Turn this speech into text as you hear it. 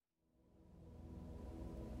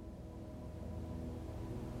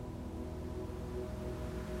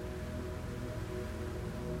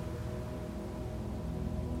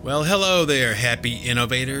Well, hello there, happy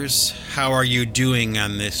innovators. How are you doing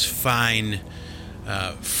on this fine,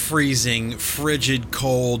 freezing, frigid,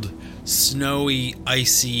 cold, snowy,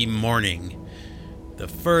 icy morning? The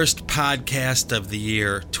first podcast of the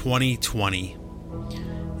year 2020.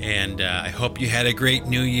 And I hope you had a great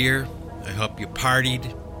new year. I hope you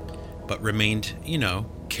partied, but remained,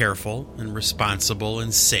 careful and responsible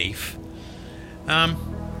and safe. A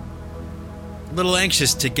little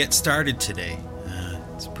anxious to get started today.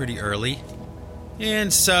 It's pretty early.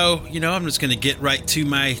 And so, I'm just going to get right to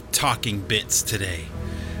my talking bits today.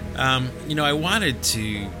 I wanted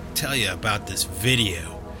to tell you about this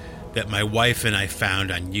video that my wife and I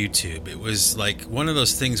found on YouTube. It was like one of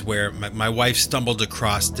those things where my wife stumbled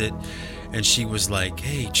across it and she was like,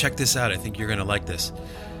 hey, check this out. I think you're going to like this.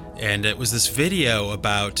 And it was this video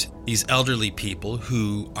about these elderly people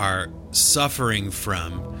who are suffering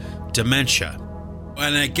from dementia.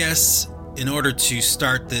 And I guess in order to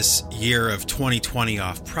start this year of 2020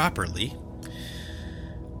 off properly,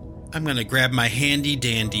 I'm going to grab my handy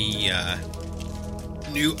dandy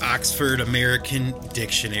New Oxford American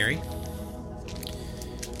Dictionary.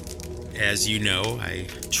 As you know, I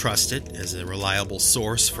trust it as a reliable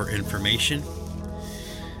source for information.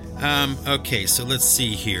 Okay, so let's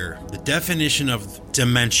see here. The definition of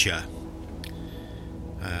dementia.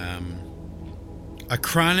 A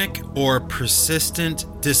chronic or persistent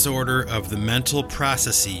disorder of the mental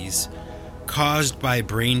processes caused by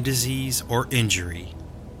brain disease or injury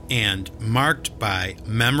and marked by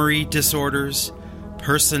memory disorders,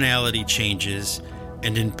 personality changes,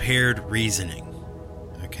 and impaired reasoning.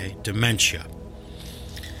 Okay, dementia.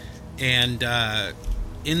 And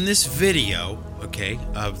in this video,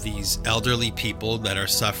 of these elderly people that are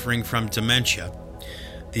suffering from dementia,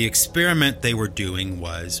 the experiment they were doing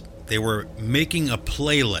was they were making a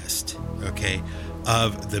playlist,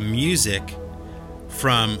 of the music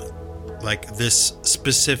from like this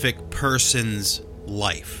specific person's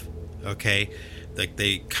life, Like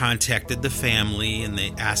they contacted the family and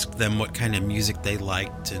they asked them what kind of music they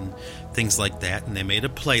liked and things like that, and they made a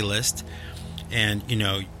playlist. And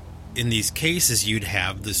in these cases you'd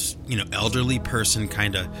have this elderly person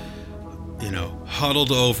kind of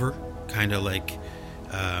huddled over, kind of like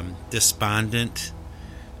despondent,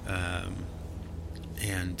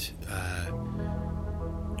 and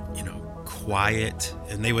quiet,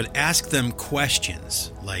 and they would ask them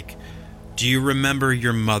questions like, do you remember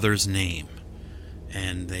your mother's name?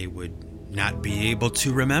 And they would not be able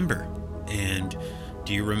to remember. And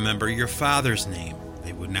do you remember your father's name?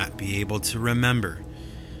 They would not be able to remember.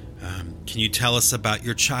 Can you tell us about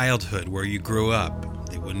your childhood, where you grew up?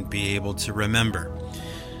 They wouldn't be able to remember,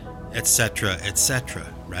 etc.,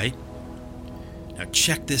 right? Now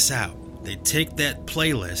check this out. They take that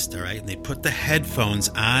playlist, and they put the headphones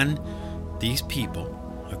on these people,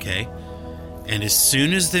 and as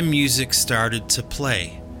soon as the music started to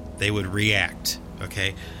play, they would react,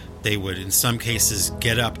 They would, in some cases,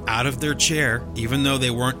 get up out of their chair, even though they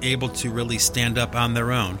weren't able to really stand up on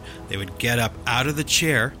their own. They would get up out of the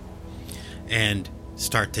chair and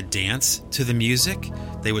start to dance to the music.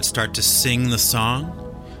 They would start to sing the song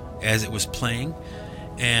as it was playing,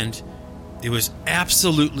 and it was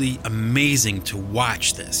absolutely amazing to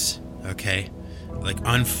watch this,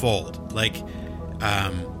 unfold.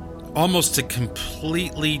 Almost a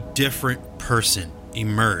completely different person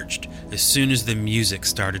emerged as soon as the music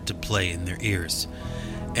started to play in their ears.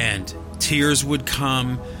 And tears would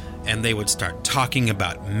come, and they would start talking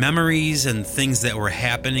about memories and things that were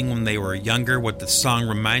happening when they were younger, what the song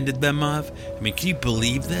reminded them of. Can you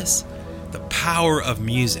believe this? The power of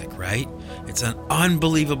music, right? It's an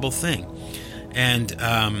unbelievable thing. And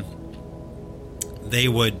they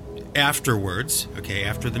would afterwards,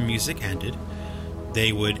 after the music ended,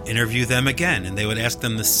 they would interview them again, and they would ask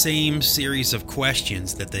them the same series of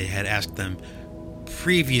questions that they had asked them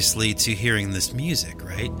previously to hearing this music,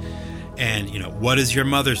 right? And, what is your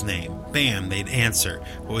mother's name? Bam, they'd answer.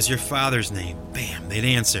 What was your father's name? Bam, they'd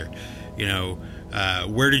answer.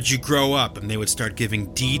 Where did you grow up? And they would start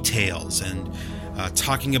giving details and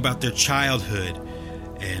talking about their childhood.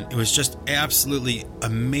 And it was just absolutely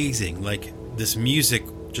amazing. Like, this music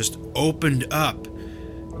just opened up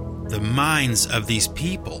the minds of these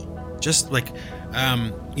people. Just like,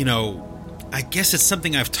 I guess it's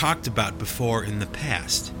something I've talked about before in the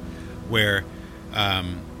past, where,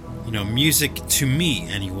 music, to me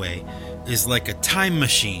anyway, is like a time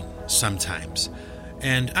machine sometimes.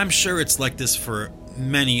 And I'm sure it's like this for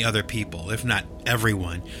many other people, if not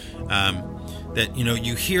everyone. That,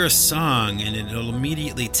 you hear a song and it'll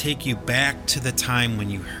immediately take you back to the time when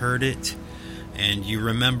you heard it, and you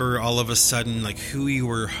remember all of a sudden like who you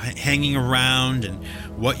were hanging around and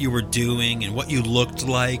what you were doing and what you looked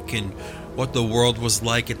like and what the world was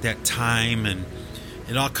like at that time, and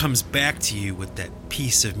it all comes back to you with that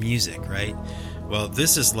piece of music, right? Well,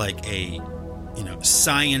 this is like a,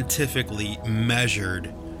 scientifically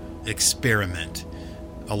measured experiment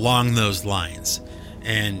along those lines.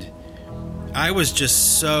 And I was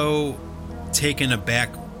just so taken aback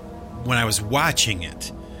when I was watching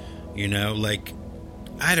it.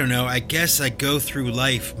 I don't know, I guess I go through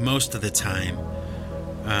life most of the time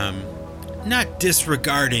not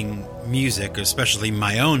disregarding music, especially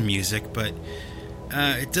my own music, but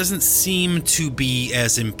it doesn't seem to be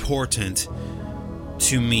as important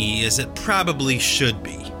to me as it probably should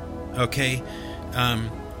be, okay?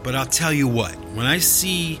 But I'll tell you what, when I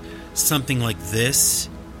see something like this,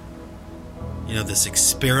 this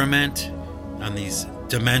experiment on these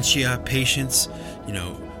dementia patients,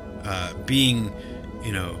 being,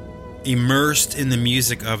 immersed in the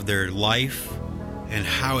music of their life and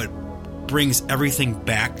how it brings everything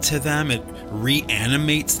back to them, it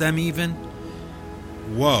reanimates them even.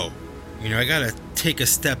 Whoa, I gotta take a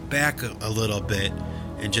step back a little bit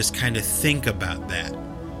and just kind of think about that,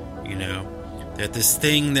 that this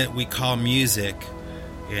thing that we call music,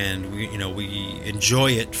 and we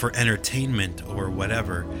enjoy it for entertainment or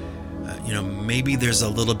whatever, maybe there's a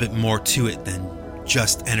little bit more to it than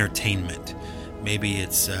just entertainment. Maybe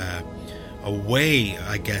it's a way,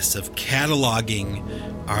 I guess, of cataloging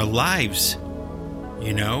our lives,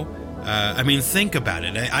 think about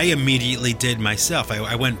it. I immediately did myself.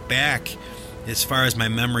 I went back as far as my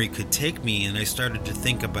memory could take me, and I started to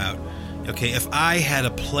think about, okay, if I had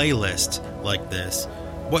a playlist like this,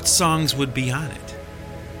 what songs would be on it?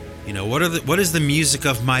 What is the music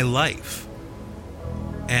of my life?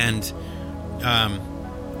 And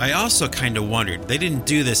I also kind of wondered, they didn't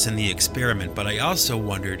do this in the experiment, but I also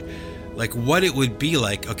wondered, like, what it would be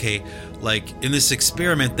like, okay, like in this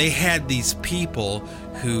experiment, they had these people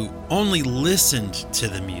who only listened to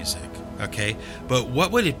the music, okay? But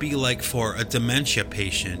what would it be like for a dementia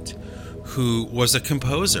patient who was a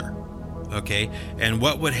composer, okay? And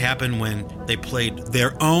what would happen when they played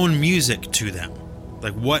their own music to them?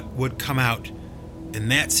 Like, what would come out in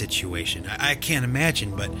that situation? I can't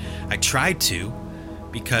imagine, but I tried to,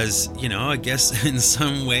 because, I guess in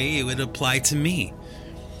some way it would apply to me.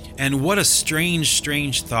 And what a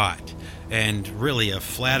strange thought, and really a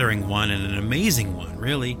flattering one and an amazing one,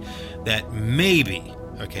 really, that maybe,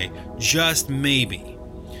 okay, just maybe,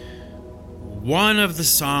 one of the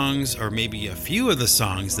songs, or maybe a few of the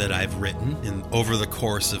songs that I've written over the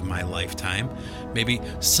course of my lifetime, maybe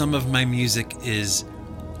some of my music is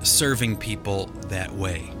serving people that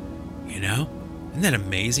way, Isn't that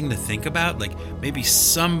amazing to think about? Like, maybe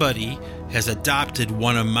somebody has adopted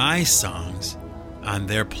one of my songs on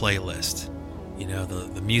their playlist,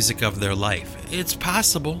 the music of their life. It's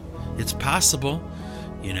possible, and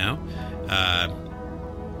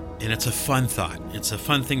it's a fun thought. It's a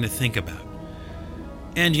fun thing to think about.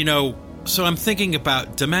 And, so I'm thinking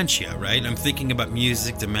about dementia, right? I'm thinking about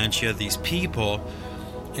music, dementia, these people,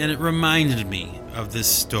 and it reminded me of this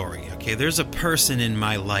story. Okay, there's a person in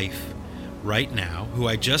my life right now who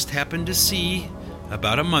I just happened to see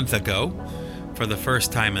about a month ago for the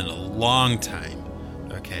first time in a long time.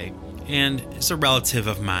 Okay, and it's a relative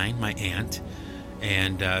of mine, my aunt,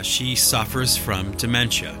 and she suffers from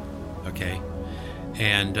dementia. Okay,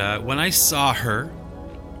 and when I saw her,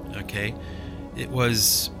 okay, it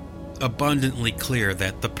was abundantly clear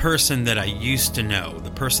that the person that I used to know,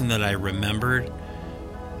 the person that I remembered,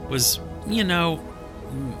 was,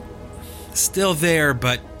 still there,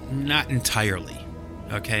 but not entirely.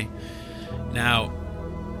 Okay, now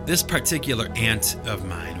this particular aunt of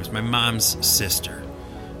mine was my mom's sister.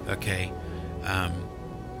 Okay,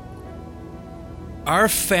 our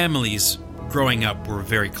families growing up were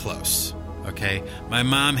very close. Okay, my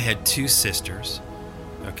mom had two sisters.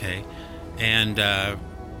 Okay, and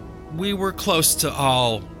we were close to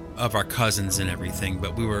all of our cousins and everything,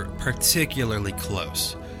 but we were particularly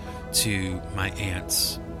close to my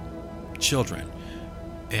aunt's children.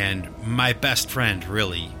 And my best friend,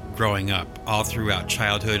 really, growing up, all throughout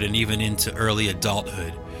childhood and even into early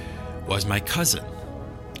adulthood, was my cousin.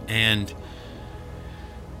 And,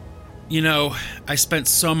 I spent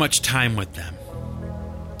so much time with them.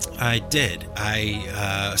 I did.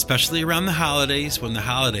 Especially around the holidays, when the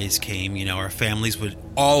holidays came, our families would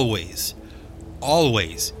always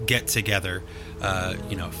get together.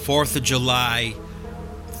 4th of July,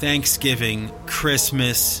 Thanksgiving,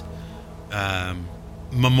 Christmas,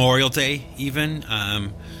 Memorial Day, even.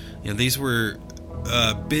 These were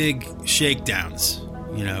big shakedowns,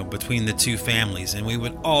 between the two families, and we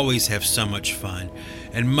would always have so much fun.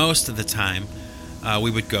 And most of the time,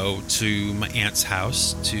 we would go to my aunt's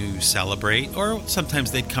house to celebrate, or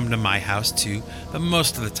sometimes they'd come to my house too, but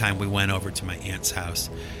most of the time we went over to my aunt's house.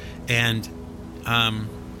 And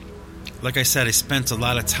like I said, I spent a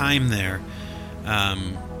lot of time there,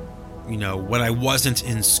 when I wasn't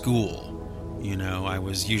in school. I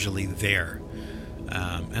was usually there.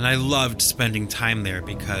 And I loved spending time there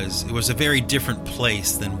because it was a very different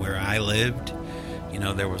place than where I lived.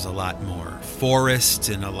 There was a lot more forest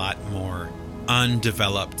and a lot more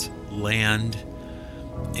undeveloped land,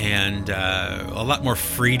 and a lot more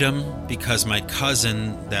freedom, because my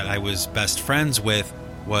cousin that I was best friends with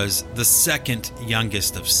was the second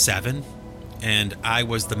youngest of 7, and I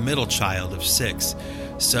was the middle child of 6.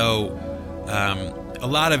 So a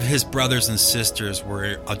lot of his brothers and sisters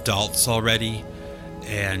were adults already,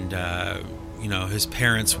 and his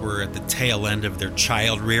parents were at the tail end of their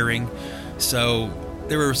child rearing. So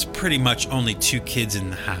there was pretty much only 2 kids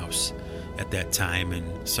in the house at that time,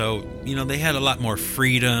 and so they had a lot more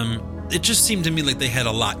freedom. It just seemed to me like they had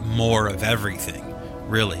a lot more of everything,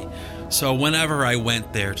 really. So whenever I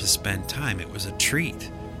went there to spend time, it was a treat.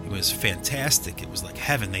 It was fantastic. It was like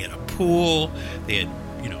heaven. They had a pool, they had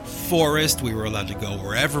forest. We were allowed to go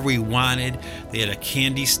wherever we wanted. They had a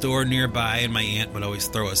candy store nearby, and my aunt would always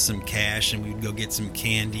throw us some cash, and we'd go get some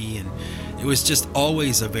candy, and it was just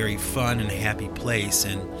always a very fun and happy place.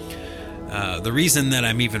 And the reason that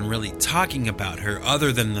I'm even really talking about her,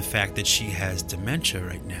 other than the fact that she has dementia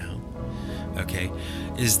right now,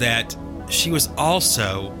 is that she was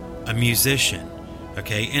also a musician,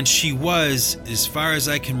 and she was, as far as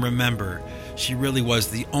I can remember, she really was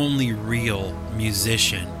the only real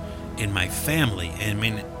musician in my family. And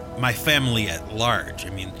my family at large.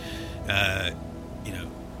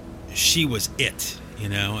 She was it,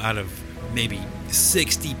 out of maybe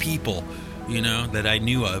 60 people, that I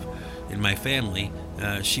knew of in my family.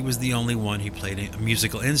 She was the only one who played a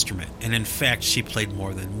musical instrument. And in fact, she played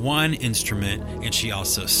more than one instrument, and she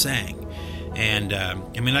also sang. And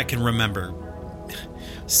I can remember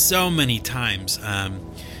so many times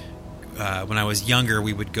when I was younger,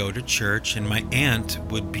 we would go to church, and my aunt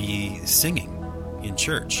would be singing in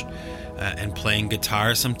church and playing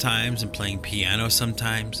guitar sometimes and playing piano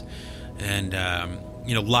sometimes, and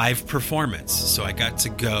live performance. So I got to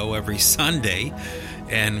go every Sunday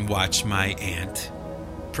and watch my aunt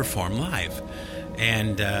perform live,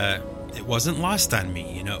 and it wasn't lost on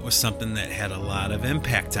me. It was something that had a lot of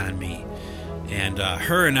impact on me, and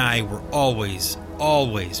her and I were always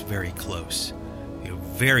very close.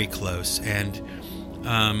 Very close. And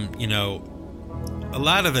a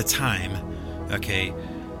lot of the time,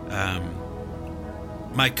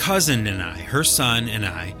 my cousin and I, her son and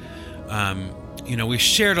I, we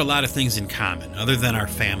shared a lot of things in common other than our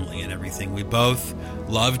family and everything. We both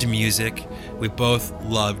loved music. We both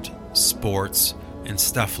loved sports and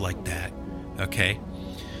stuff like that.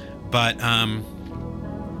 But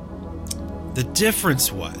the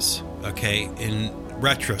difference was, in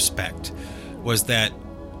retrospect, was that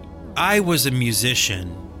I was a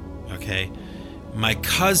musician, My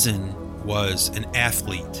cousin was an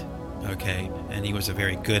athlete, and he was a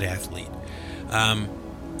very good athlete.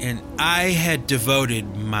 And I had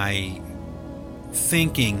devoted my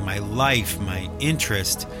thinking, my life, my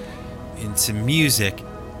interest into music,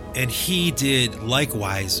 and he did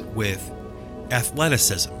likewise with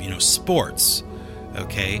athleticism, sports,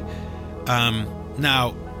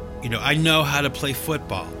 Now, I know how to play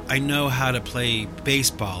football. I know how to play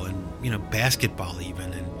baseball and, basketball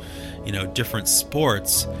even, and, different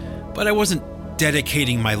sports, but I wasn't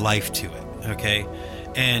dedicating my life to it,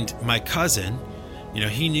 And my cousin,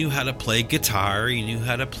 he knew how to play guitar, he knew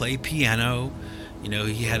how to play piano,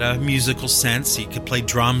 he had a musical sense, he could play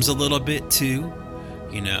drums a little bit too,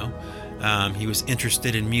 he was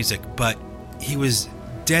interested in music, but he was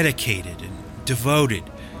dedicated and devoted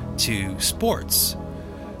to sports.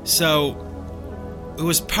 So it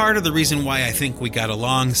was part of the reason why I think we got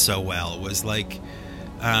along so well, was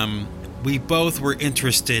we both were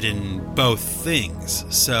interested in both things.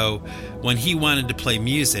 So when he wanted to play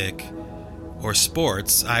music or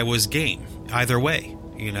sports, I was game either way,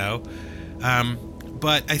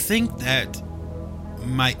 But I think that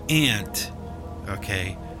my aunt,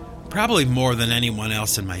 probably more than anyone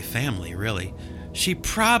else in my family, really, she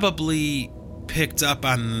probably picked up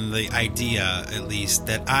on the idea, at least,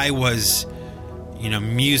 that I was,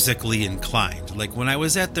 musically inclined. Like when I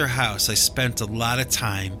was at their house, I spent a lot of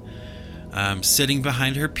time sitting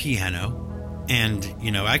behind her piano. And,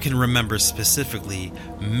 I can remember specifically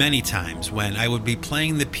many times when I would be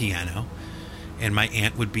playing the piano and my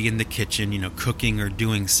aunt would be in the kitchen, cooking or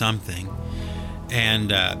doing something.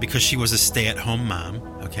 And because she was a stay-at-home mom,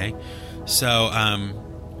 okay? So,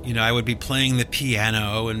 I would be playing the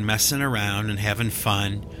piano and messing around and having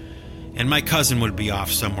fun. And my cousin would be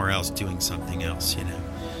off somewhere else doing something else,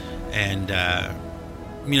 And,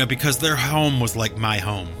 because their home was like my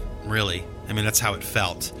home, really. I mean, that's how it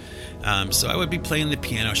felt. So I would be playing the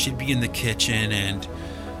piano. She'd be in the kitchen, and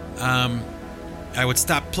I would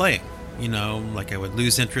stop playing. Like I would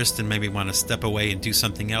lose interest and maybe want to step away and do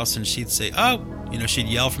something else. And she'd say, oh, she'd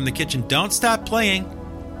yell from the kitchen, don't stop playing.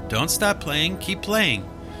 Don't stop playing. Keep playing.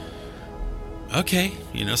 Okay.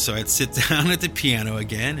 So I'd sit down at the piano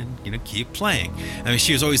again and, keep playing. I mean,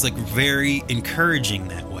 she was always like very encouraging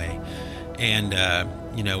that way. And,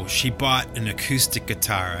 she bought an acoustic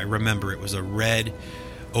guitar. I remember it was a red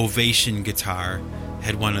Ovation guitar.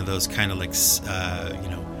 Had one of those kind of like,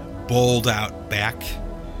 bowled out back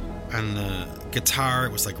on the guitar.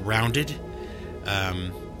 It was like rounded,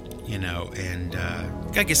 and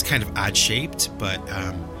I guess kind of odd shaped, but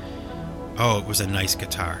it was a nice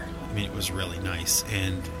guitar. I mean, it was really nice,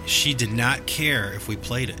 and she did not care if we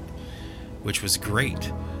played it, which was great.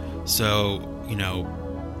 So,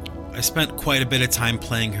 I spent quite a bit of time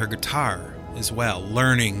playing her guitar as well,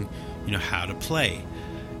 learning, how to play.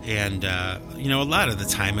 And, a lot of the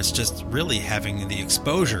time it's just really having the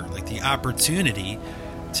exposure, like the opportunity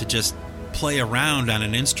to just play around on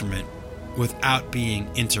an instrument without being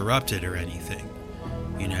interrupted or anything,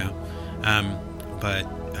 But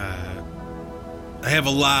I have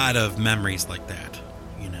a lot of memories like that,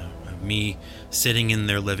 of me sitting in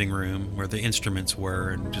their living room where the instruments were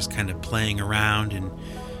and just kind of playing around and,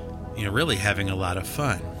 really having a lot of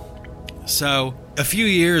fun. So a few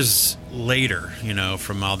years later,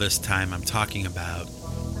 from all this time I'm talking about,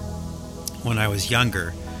 when I was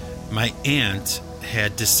younger, my aunt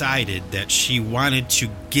had decided that she wanted to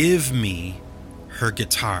give me her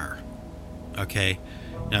guitar. Okay?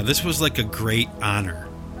 Now, this was like a great honor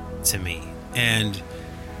to me. And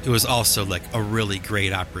it was also like a really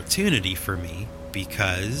great opportunity for me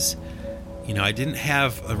because, I didn't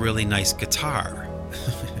have a really nice guitar.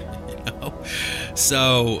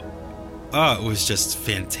 So, it was just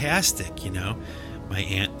fantastic, My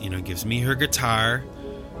aunt, gives me her guitar,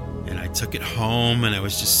 and I took it home, and I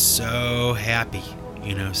was just so happy,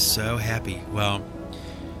 so happy. Well,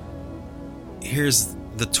 here's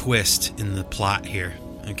the twist in the plot here,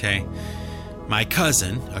 okay? My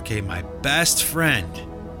cousin, okay, my best friend,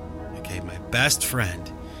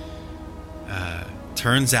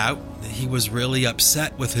 turns out that he was really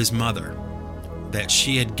upset with his mother that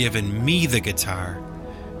she had given me the guitar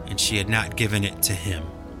and she had not given it to him.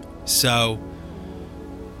 So,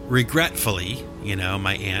 regretfully,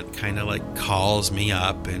 my aunt kind of like calls me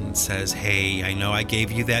up and says, hey, I know I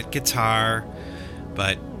gave you that guitar,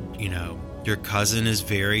 but, your cousin is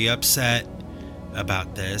very upset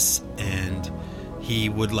about this and he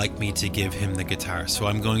would like me to give him the guitar. So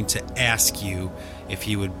I'm going to ask you if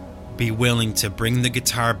you would be willing to bring the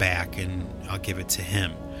guitar back and I'll give it to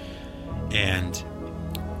him. And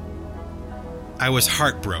I was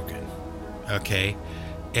heartbroken, okay,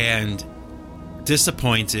 and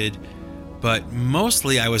disappointed, but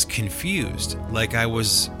mostly I was confused. Like, I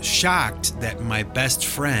was shocked that my best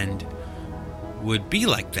friend would be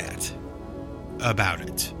like that about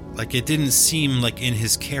it. Like, it didn't seem like in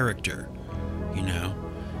his character,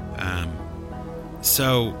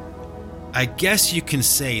 So I guess you can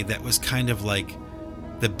say that was kind of like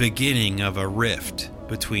the beginning of a rift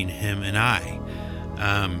between him and I.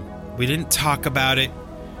 We didn't talk about it.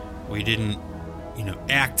 We didn't,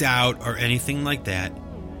 act out or anything like that.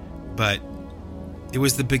 But it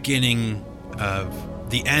was the beginning of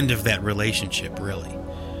the end of that relationship, really.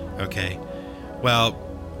 Okay. Well,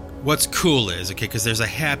 what's cool is, because there's a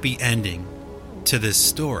happy ending to this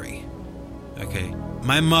story. Okay.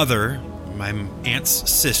 My mother, my aunt's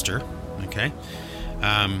sister,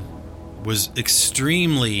 was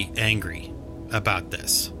extremely angry about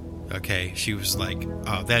this. Okay, she was like,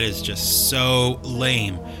 oh, that is just so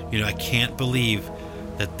lame. I can't believe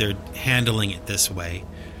that they're handling it this way.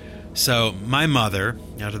 So my mother,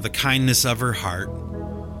 out of the kindness of her heart,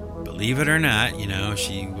 believe it or not,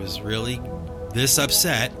 she was really this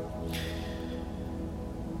upset.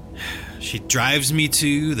 She drives me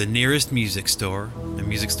to the nearest music store, a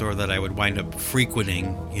music store that I would wind up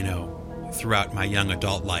frequenting, throughout my young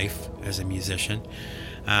adult life as a musician.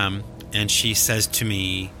 And she says to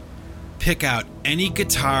me, pick out any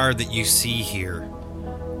guitar that you see here,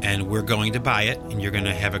 and we're going to buy it, and you're going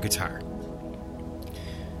to have a guitar.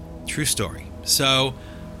 True story. So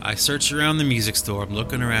I search around the music store. I'm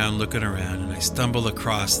looking around, and I stumble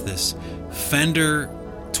across this Fender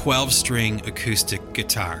 12-string acoustic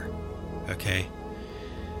guitar. Okay?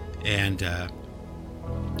 And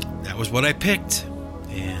that was what I picked.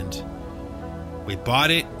 And we bought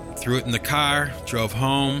it, threw it in the car, drove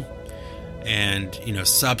home, and,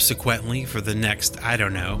 subsequently for the next, I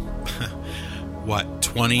don't know,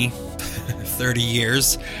 20, 30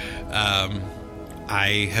 years,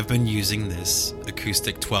 I have been using this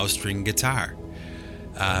acoustic 12-string guitar.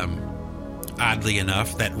 Oddly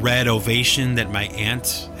enough, that red Ovation that my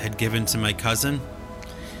aunt had given to my cousin,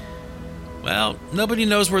 well, nobody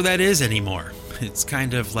knows where that is anymore. It's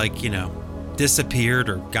kind of like, disappeared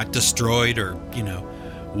or got destroyed or,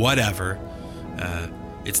 whatever.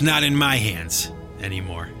 It's not in my hands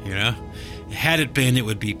anymore, Had it been, it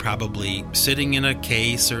would be probably sitting in a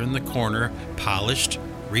case or in the corner, polished,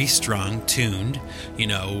 restrung, tuned,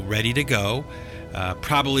 ready to go.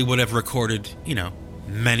 Probably would have recorded,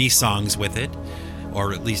 many songs with it,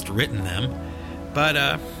 or at least written them. But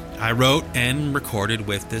I wrote and recorded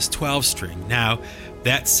with this 12-string. Now,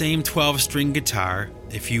 that same 12-string guitar,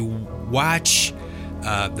 if you watch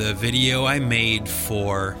the video I made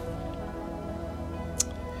for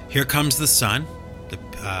Here Comes the Sun, the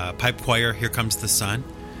pipe choir Here Comes the Sun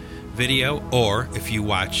video, or if you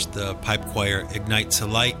watch the pipe choir Ignite to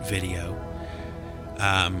Light video,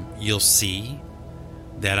 you'll see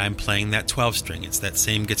that I'm playing that 12-string. It's that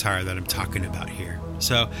same guitar that I'm talking about here.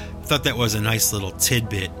 So I thought that was a nice little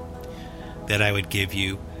tidbit that I would give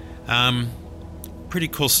you. Pretty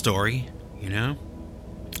cool story, At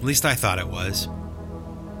least I thought it was.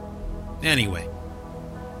 Anyway,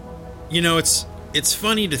 it's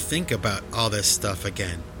funny to think about all this stuff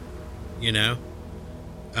again,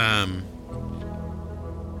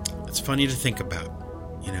 It's funny to think about,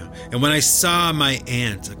 And when I saw my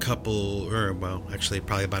aunt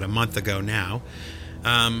probably about a month ago now,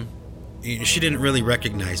 she didn't really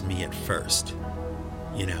recognize me at first,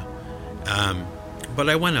 But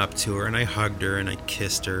I went up to her and I hugged her and I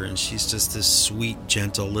kissed her, and she's just this sweet,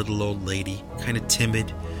 gentle little old lady, kind of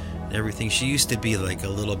timid and everything. She used to be like a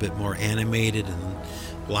little bit more animated and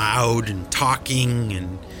loud and talking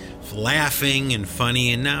and laughing and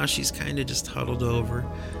funny, and now she's kind of just huddled over,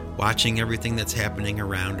 watching everything that's happening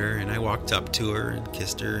around her. And I walked up to her and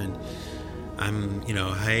kissed her, and I'm,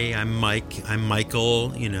 hey, I'm Mike. I'm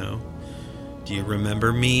Michael, Do you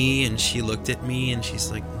remember me? And she looked at me and she's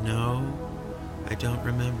like, no, I don't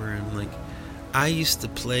remember. And I'm like, I used to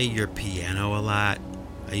play your piano a lot.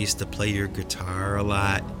 I used to play your guitar a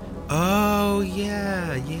lot. Oh,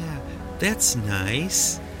 yeah. That's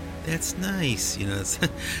nice. It's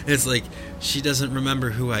like she doesn't remember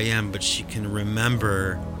who I am, but she can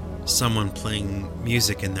remember someone playing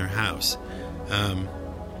music in their house.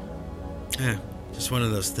 Just one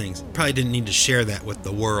of those things. Probably didn't need to share that with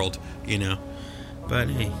the world, But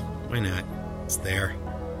hey, why not? It's there.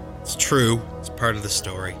 It's true. It's part of the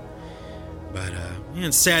story. But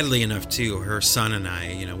and sadly enough too, her son and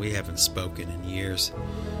I, we haven't spoken in years.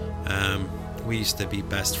 We used to be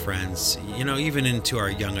best friends. Even into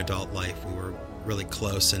our young adult life, we were really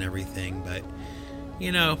close and everything. But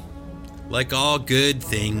like all good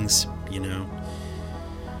things, it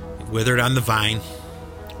withered on the vine.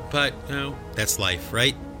 But that's life,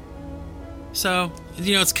 right? So,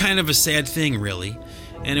 it's kind of a sad thing, really.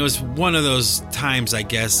 And it was one of those times, I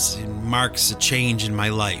guess, it marks a change in my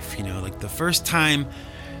life. Like the first time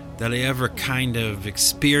that I ever kind of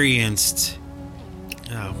experienced,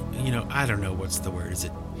 I don't know what's the word. Is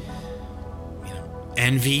it,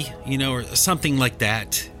 envy, or something like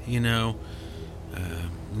that,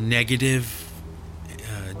 negative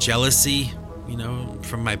jealousy,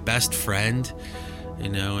 from my best friend.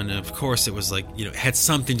 And of course it was like, it had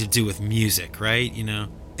something to do with music, right?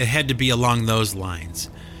 It had to be along those lines,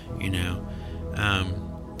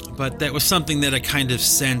 but that was something that I kind of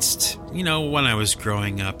sensed, when I was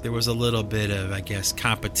growing up. There was a little bit of, I guess,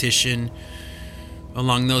 competition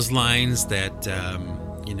along those lines that,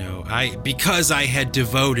 because I had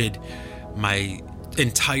devoted my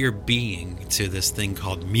entire being to this thing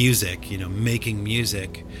called music, making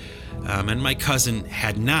music. And my cousin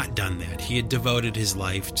had not done that. He had devoted his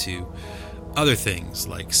life to other things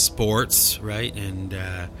like sports, right? And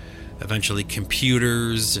eventually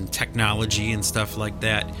computers and technology and stuff like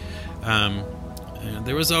that.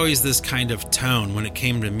 There was always this kind of tone when it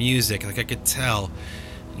came to music. Like I could tell,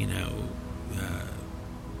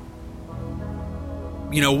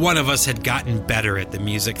 one of us had gotten better at the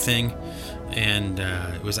music thing. And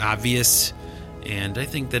it was obvious. And I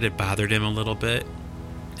think that it bothered him a little bit.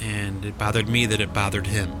 And it bothered me that it bothered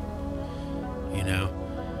him,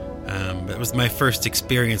 But it was my first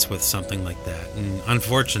experience with something like that. And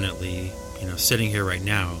unfortunately, sitting here right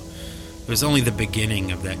now, it was only the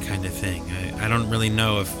beginning of that kind of thing. I don't really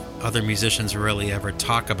know if other musicians really ever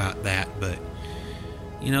talk about that, but,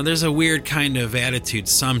 there's a weird kind of attitude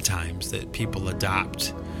sometimes that people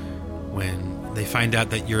adopt when they find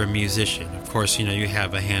out that you're a musician. Of course, you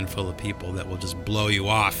have a handful of people that will just blow you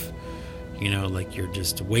off, like you're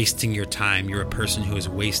just wasting your time. You're a person who is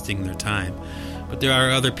wasting their time. But there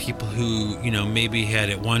are other people who, maybe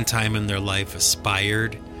had at one time in their life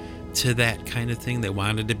aspired to that kind of thing. They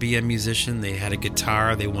wanted to be a musician. They had a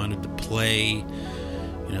guitar. They wanted to play.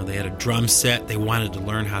 They had a drum set. They wanted to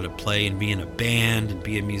learn how to play and be in a band and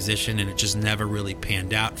be a musician, and it just never really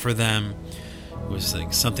panned out for them. It was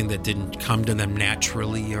like something that didn't come to them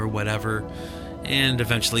naturally or whatever, and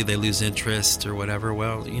eventually they lose interest or whatever.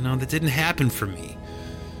 Well, that didn't happen for me.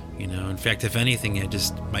 In fact, if anything,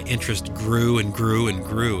 my interest grew and grew and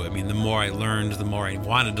grew. I mean, the more I learned, the more I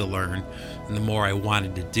wanted to learn, and the more I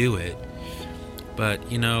wanted to do it. But,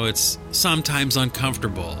 it's sometimes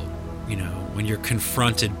uncomfortable, when you're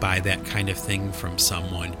confronted by that kind of thing from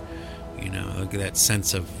someone, that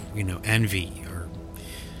sense of, envy.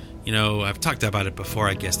 I've talked about it before,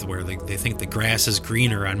 I guess, where they think the grass is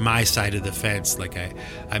greener on my side of the fence. Like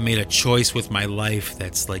I made a choice with my life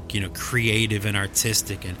that's creative and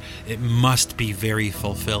artistic, and it must be very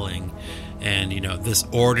fulfilling. And, this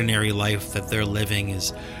ordinary life that they're living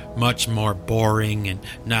is much more boring and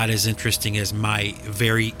not as interesting as my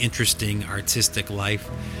very interesting artistic life.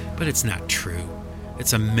 But it's not true.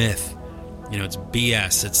 It's a myth. It's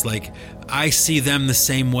BS. It's like I see them the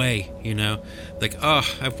same way, like, oh,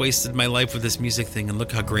 I've wasted my life with this music thing, and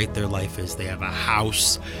look how great their life is. They have a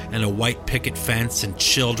house and a white picket fence and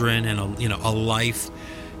children and a life.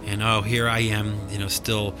 And oh, here I am,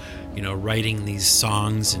 still, writing these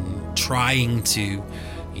songs and trying to,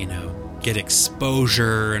 get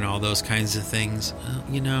exposure and all those kinds of things.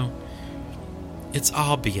 It's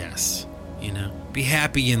all BS, Be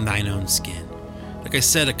happy in thine own skin. Like I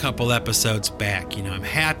said a couple episodes back, I'm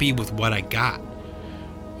happy with what I got.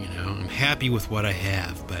 I'm happy with what I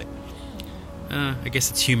have, but I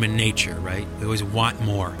guess it's human nature, right? We always want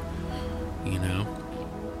more,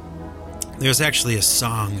 There's actually a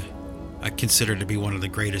song I consider to be one of the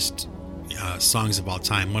greatest songs of all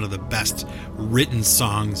time, one of the best written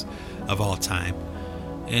songs of all time.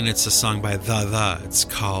 And it's a song by The. It's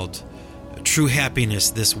called True Happiness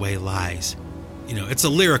This Way Lies. It's a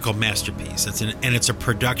lyrical masterpiece. It's a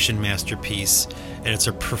production masterpiece, and it's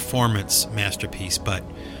a performance masterpiece. But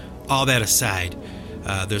all that aside,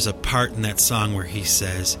 there's a part in that song where he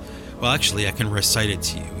says, well, actually, I can recite it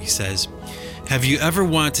to you. He says, have you ever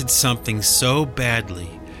wanted something so badly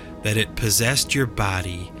that it possessed your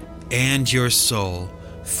body and your soul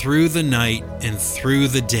through the night and through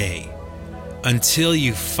the day until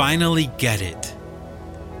you finally get it,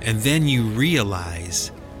 and then you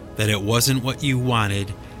realize that it wasn't what you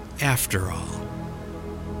wanted after all?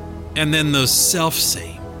 And then those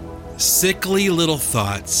self-same, sickly little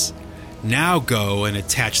thoughts now go and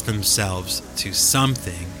attach themselves to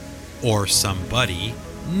something or somebody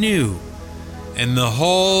new. And the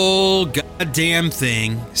whole goddamn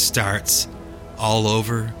thing starts all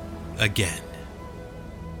over again.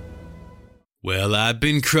 Well, I've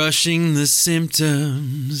been crushing the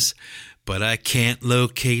symptoms, but I can't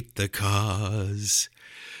locate the cause.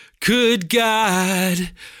 Could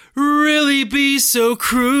God really be so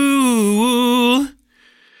cruel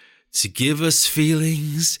to give us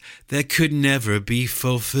feelings that could never be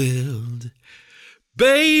fulfilled?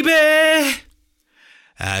 Baby,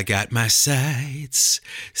 I got my sights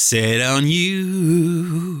set on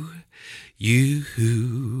you.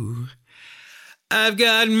 I've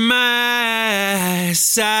got my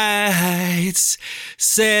sights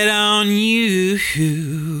set on you.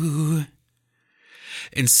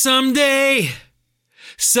 And someday,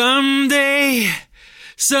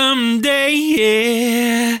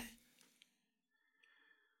 yeah,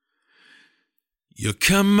 you'll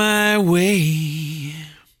come my way.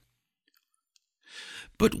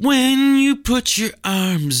 But when you put your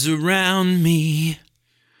arms around me,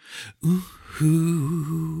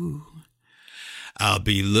 ooh, I'll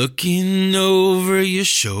be looking over your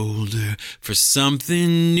shoulder for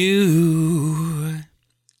something new.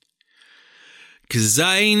 'Cause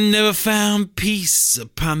I ain't never found peace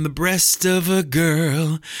upon the breast of a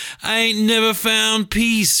girl. I ain't never found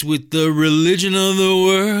peace with the religion of the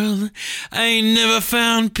world. I ain't never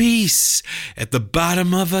found peace at the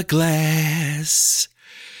bottom of a glass.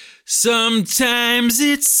 Sometimes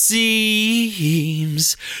it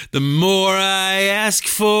seems the more I ask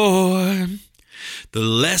for, The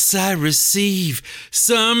less I receive,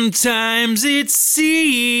 sometimes it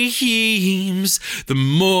seems, the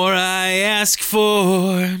more I ask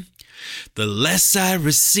for. The less I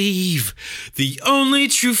receive, the only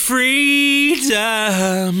true freedom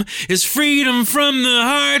is freedom from the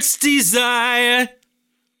heart's desire.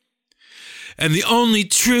 And the only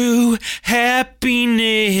true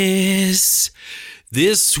happiness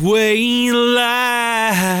this way lies.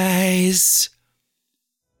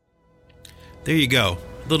 There you go.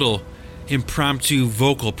 Little impromptu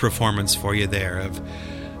vocal performance for you there of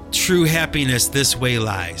True Happiness This Way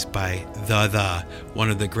Lies by The, one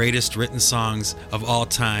of the greatest written songs of all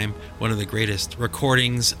time, one of the greatest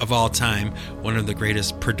recordings of all time, one of the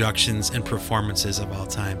greatest productions and performances of all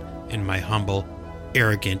time, in my humble,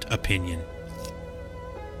 arrogant opinion.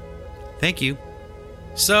 Thank you.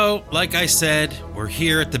 So, like I said, we're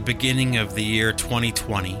here at the beginning of the year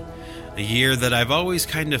 2020, a year that I've always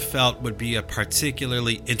kind of felt would be a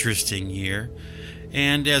particularly interesting year.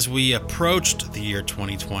 And as we approached the year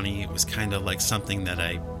 2020, it was kind of like something that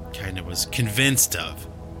I kind of was convinced of,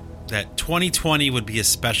 that 2020 would be a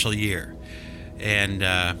special year. And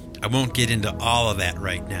I won't get into all of that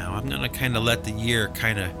right now. I'm going to kind of let the year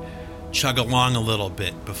kind of chug along a little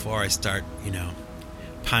bit before I start,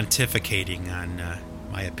 pontificating on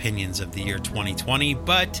my opinions of the year 2020.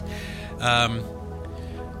 But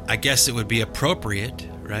I guess it would be appropriate,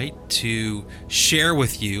 right, to share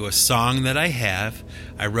with you a song that I have.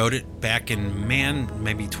 I wrote it back in,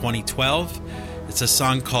 maybe 2012. It's a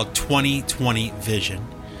song called 2020 Vision.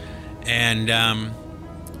 And,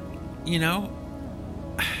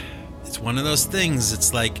 it's one of those things.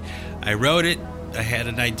 It's like I wrote it. I had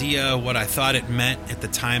an idea of what I thought it meant at the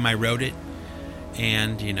time I wrote it.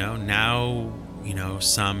 And, now,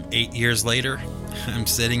 some 8 years later, I'm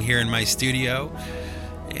sitting here in my studio.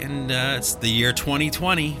 And it's the year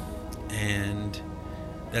 2020, and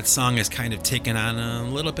that song has kind of taken on a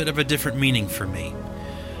little bit of a different meaning for me.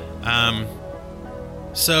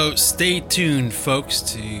 So stay tuned, folks,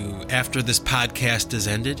 to after this podcast is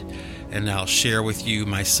ended, and I'll share with you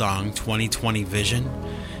my song 2020 Vision.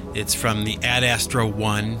 It's from the Ad Astra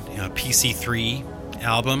 1 PC3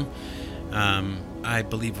 album, I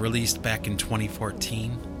believe released back in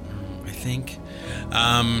 2014, I think.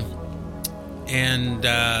 And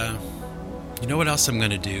you know what else I'm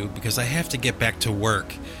going to do? Because I have to get back to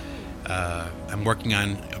work. I'm working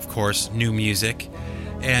on, of course, new music.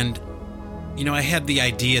 And, I had the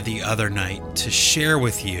idea the other night to share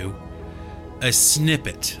with you a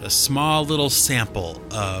snippet, a small little sample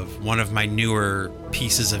of one of my newer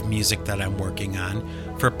pieces of music that I'm working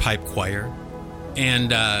on for pipe choir.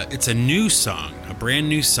 And it's a new song, a brand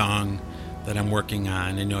new song that I'm working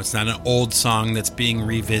on. It's not an old song that's being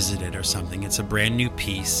revisited or something. It's a brand new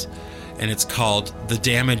piece, and it's called The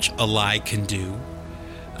Damage a Lie Can Do.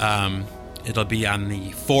 It'll be on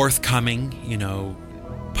the forthcoming,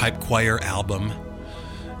 pipe choir album.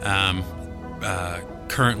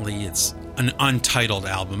 Currently, it's an untitled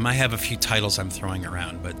album. I have a few titles I'm throwing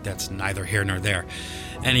around, but that's neither here nor there.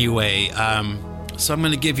 Anyway, so I'm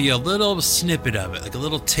going to give you a little snippet of it, like a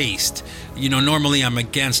little taste. Normally I'm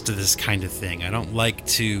against this kind of thing. I don't like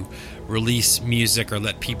to release music or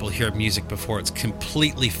let people hear music before it's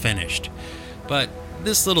completely finished. But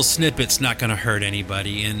this little snippet's not going to hurt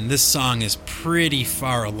anybody, and this song is pretty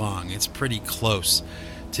far along. It's pretty close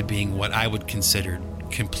to being what I would consider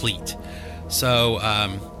complete. So,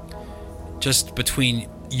 just between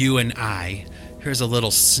you and I, here's a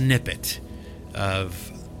little snippet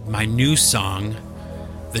of my new song,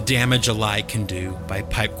 The Damage a Lie Can Do by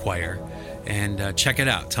Pipe Choir. And check it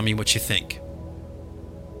out. Tell me what you think.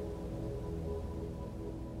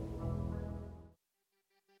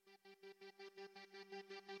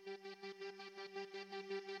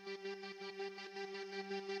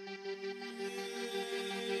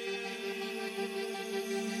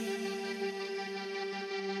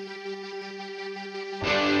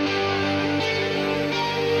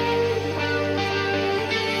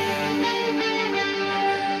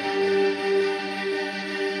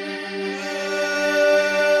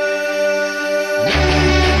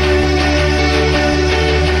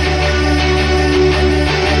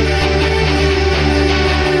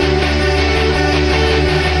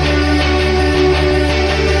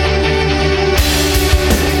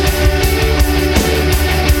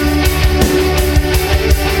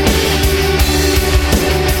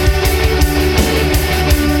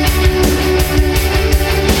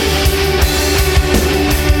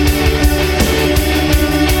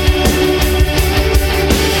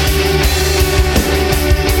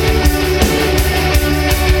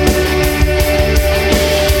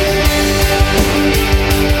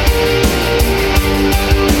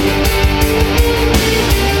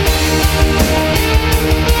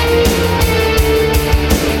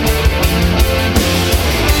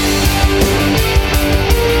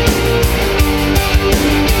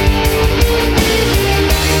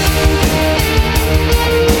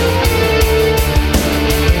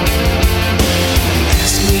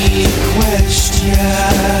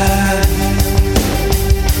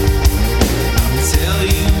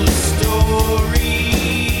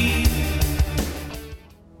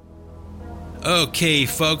 Okay,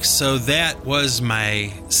 folks, so that was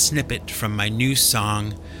my snippet from my new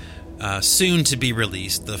song, soon to be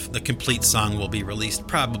released. The complete song will be released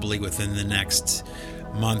probably within the next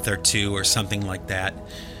month or two or something like that,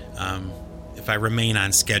 if I remain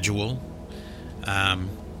on schedule.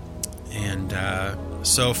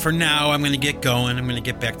 So for now, I'm going to get going. I'm going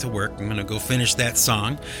to get back to work. I'm going to go finish that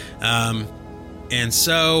song. And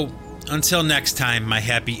so until next time, my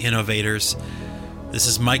happy innovators, this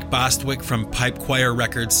is Mike Bostwick from Pipe Choir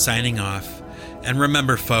Records signing off. And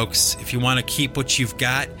remember, folks, if you want to keep what you've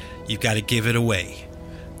got to give it away.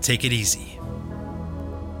 Take it easy.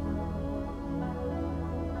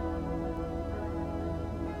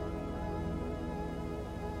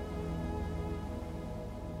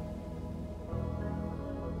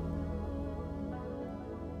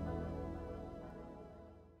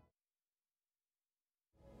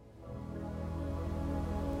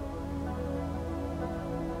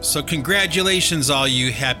 So congratulations, all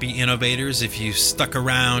you happy innovators. If you stuck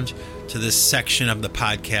around to this section of the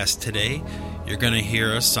podcast today, you're going to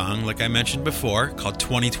hear a song, like I mentioned before, called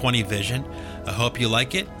 2020 Vision. I hope you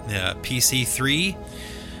like it. PC3,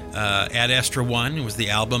 Ad Astra 1 was the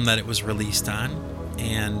album that it was released on.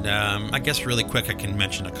 And I guess really quick I can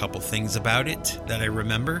mention a couple things about it that I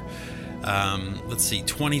remember. Let's see,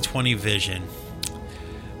 2020 Vision.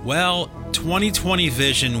 Well, 2020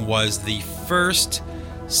 Vision was the first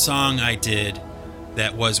song I did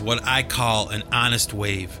that was what I call an honest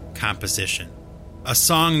wave composition. A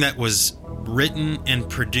song that was written and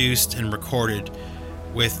produced and recorded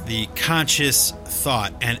with the conscious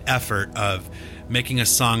thought and effort of making a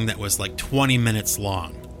song that was like 20 minutes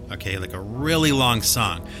long. Okay, like a really long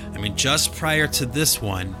song. I mean, just prior to this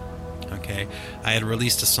one, okay, I had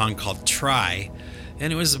released a song called Try,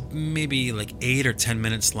 and it was maybe like 8 or 10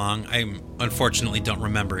 minutes long. I unfortunately don't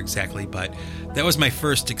remember exactly, but that was my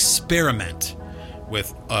first experiment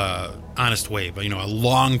with honest wave, a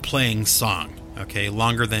long playing song, okay,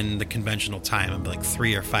 longer than the conventional time of like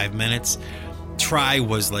 3 or 5 minutes. Try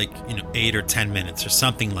was like 8 or 10 minutes or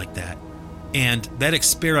something like that, and that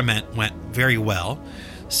experiment went very well.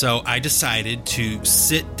 So I decided to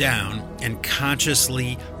sit down and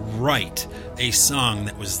consciously write a song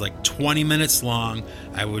that was like 20 minutes long.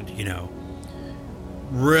 I would,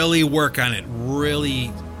 really work on it,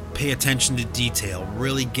 really pay attention to detail,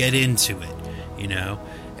 really get into it,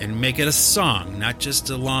 and make it a song, not just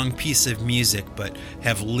a long piece of music, but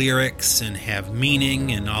have lyrics and have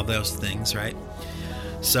meaning and all those things, right?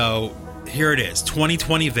 So here it is,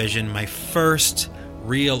 2020 Vision, my first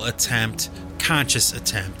real attempt, conscious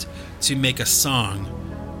attempt to make a song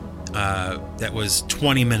that was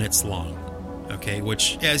 20 minutes long, okay,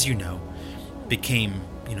 which, as you know, became,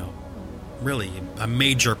 really a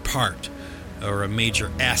major part or a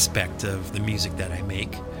major aspect of the music that I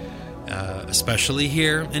make, especially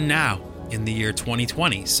here and now in the year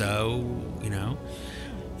 2020. So,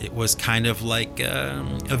 it was kind of like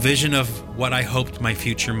a vision of what I hoped my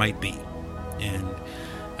future might be. And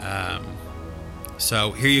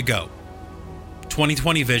so here you go.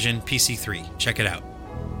 2020 Vision, PC3. Check it out.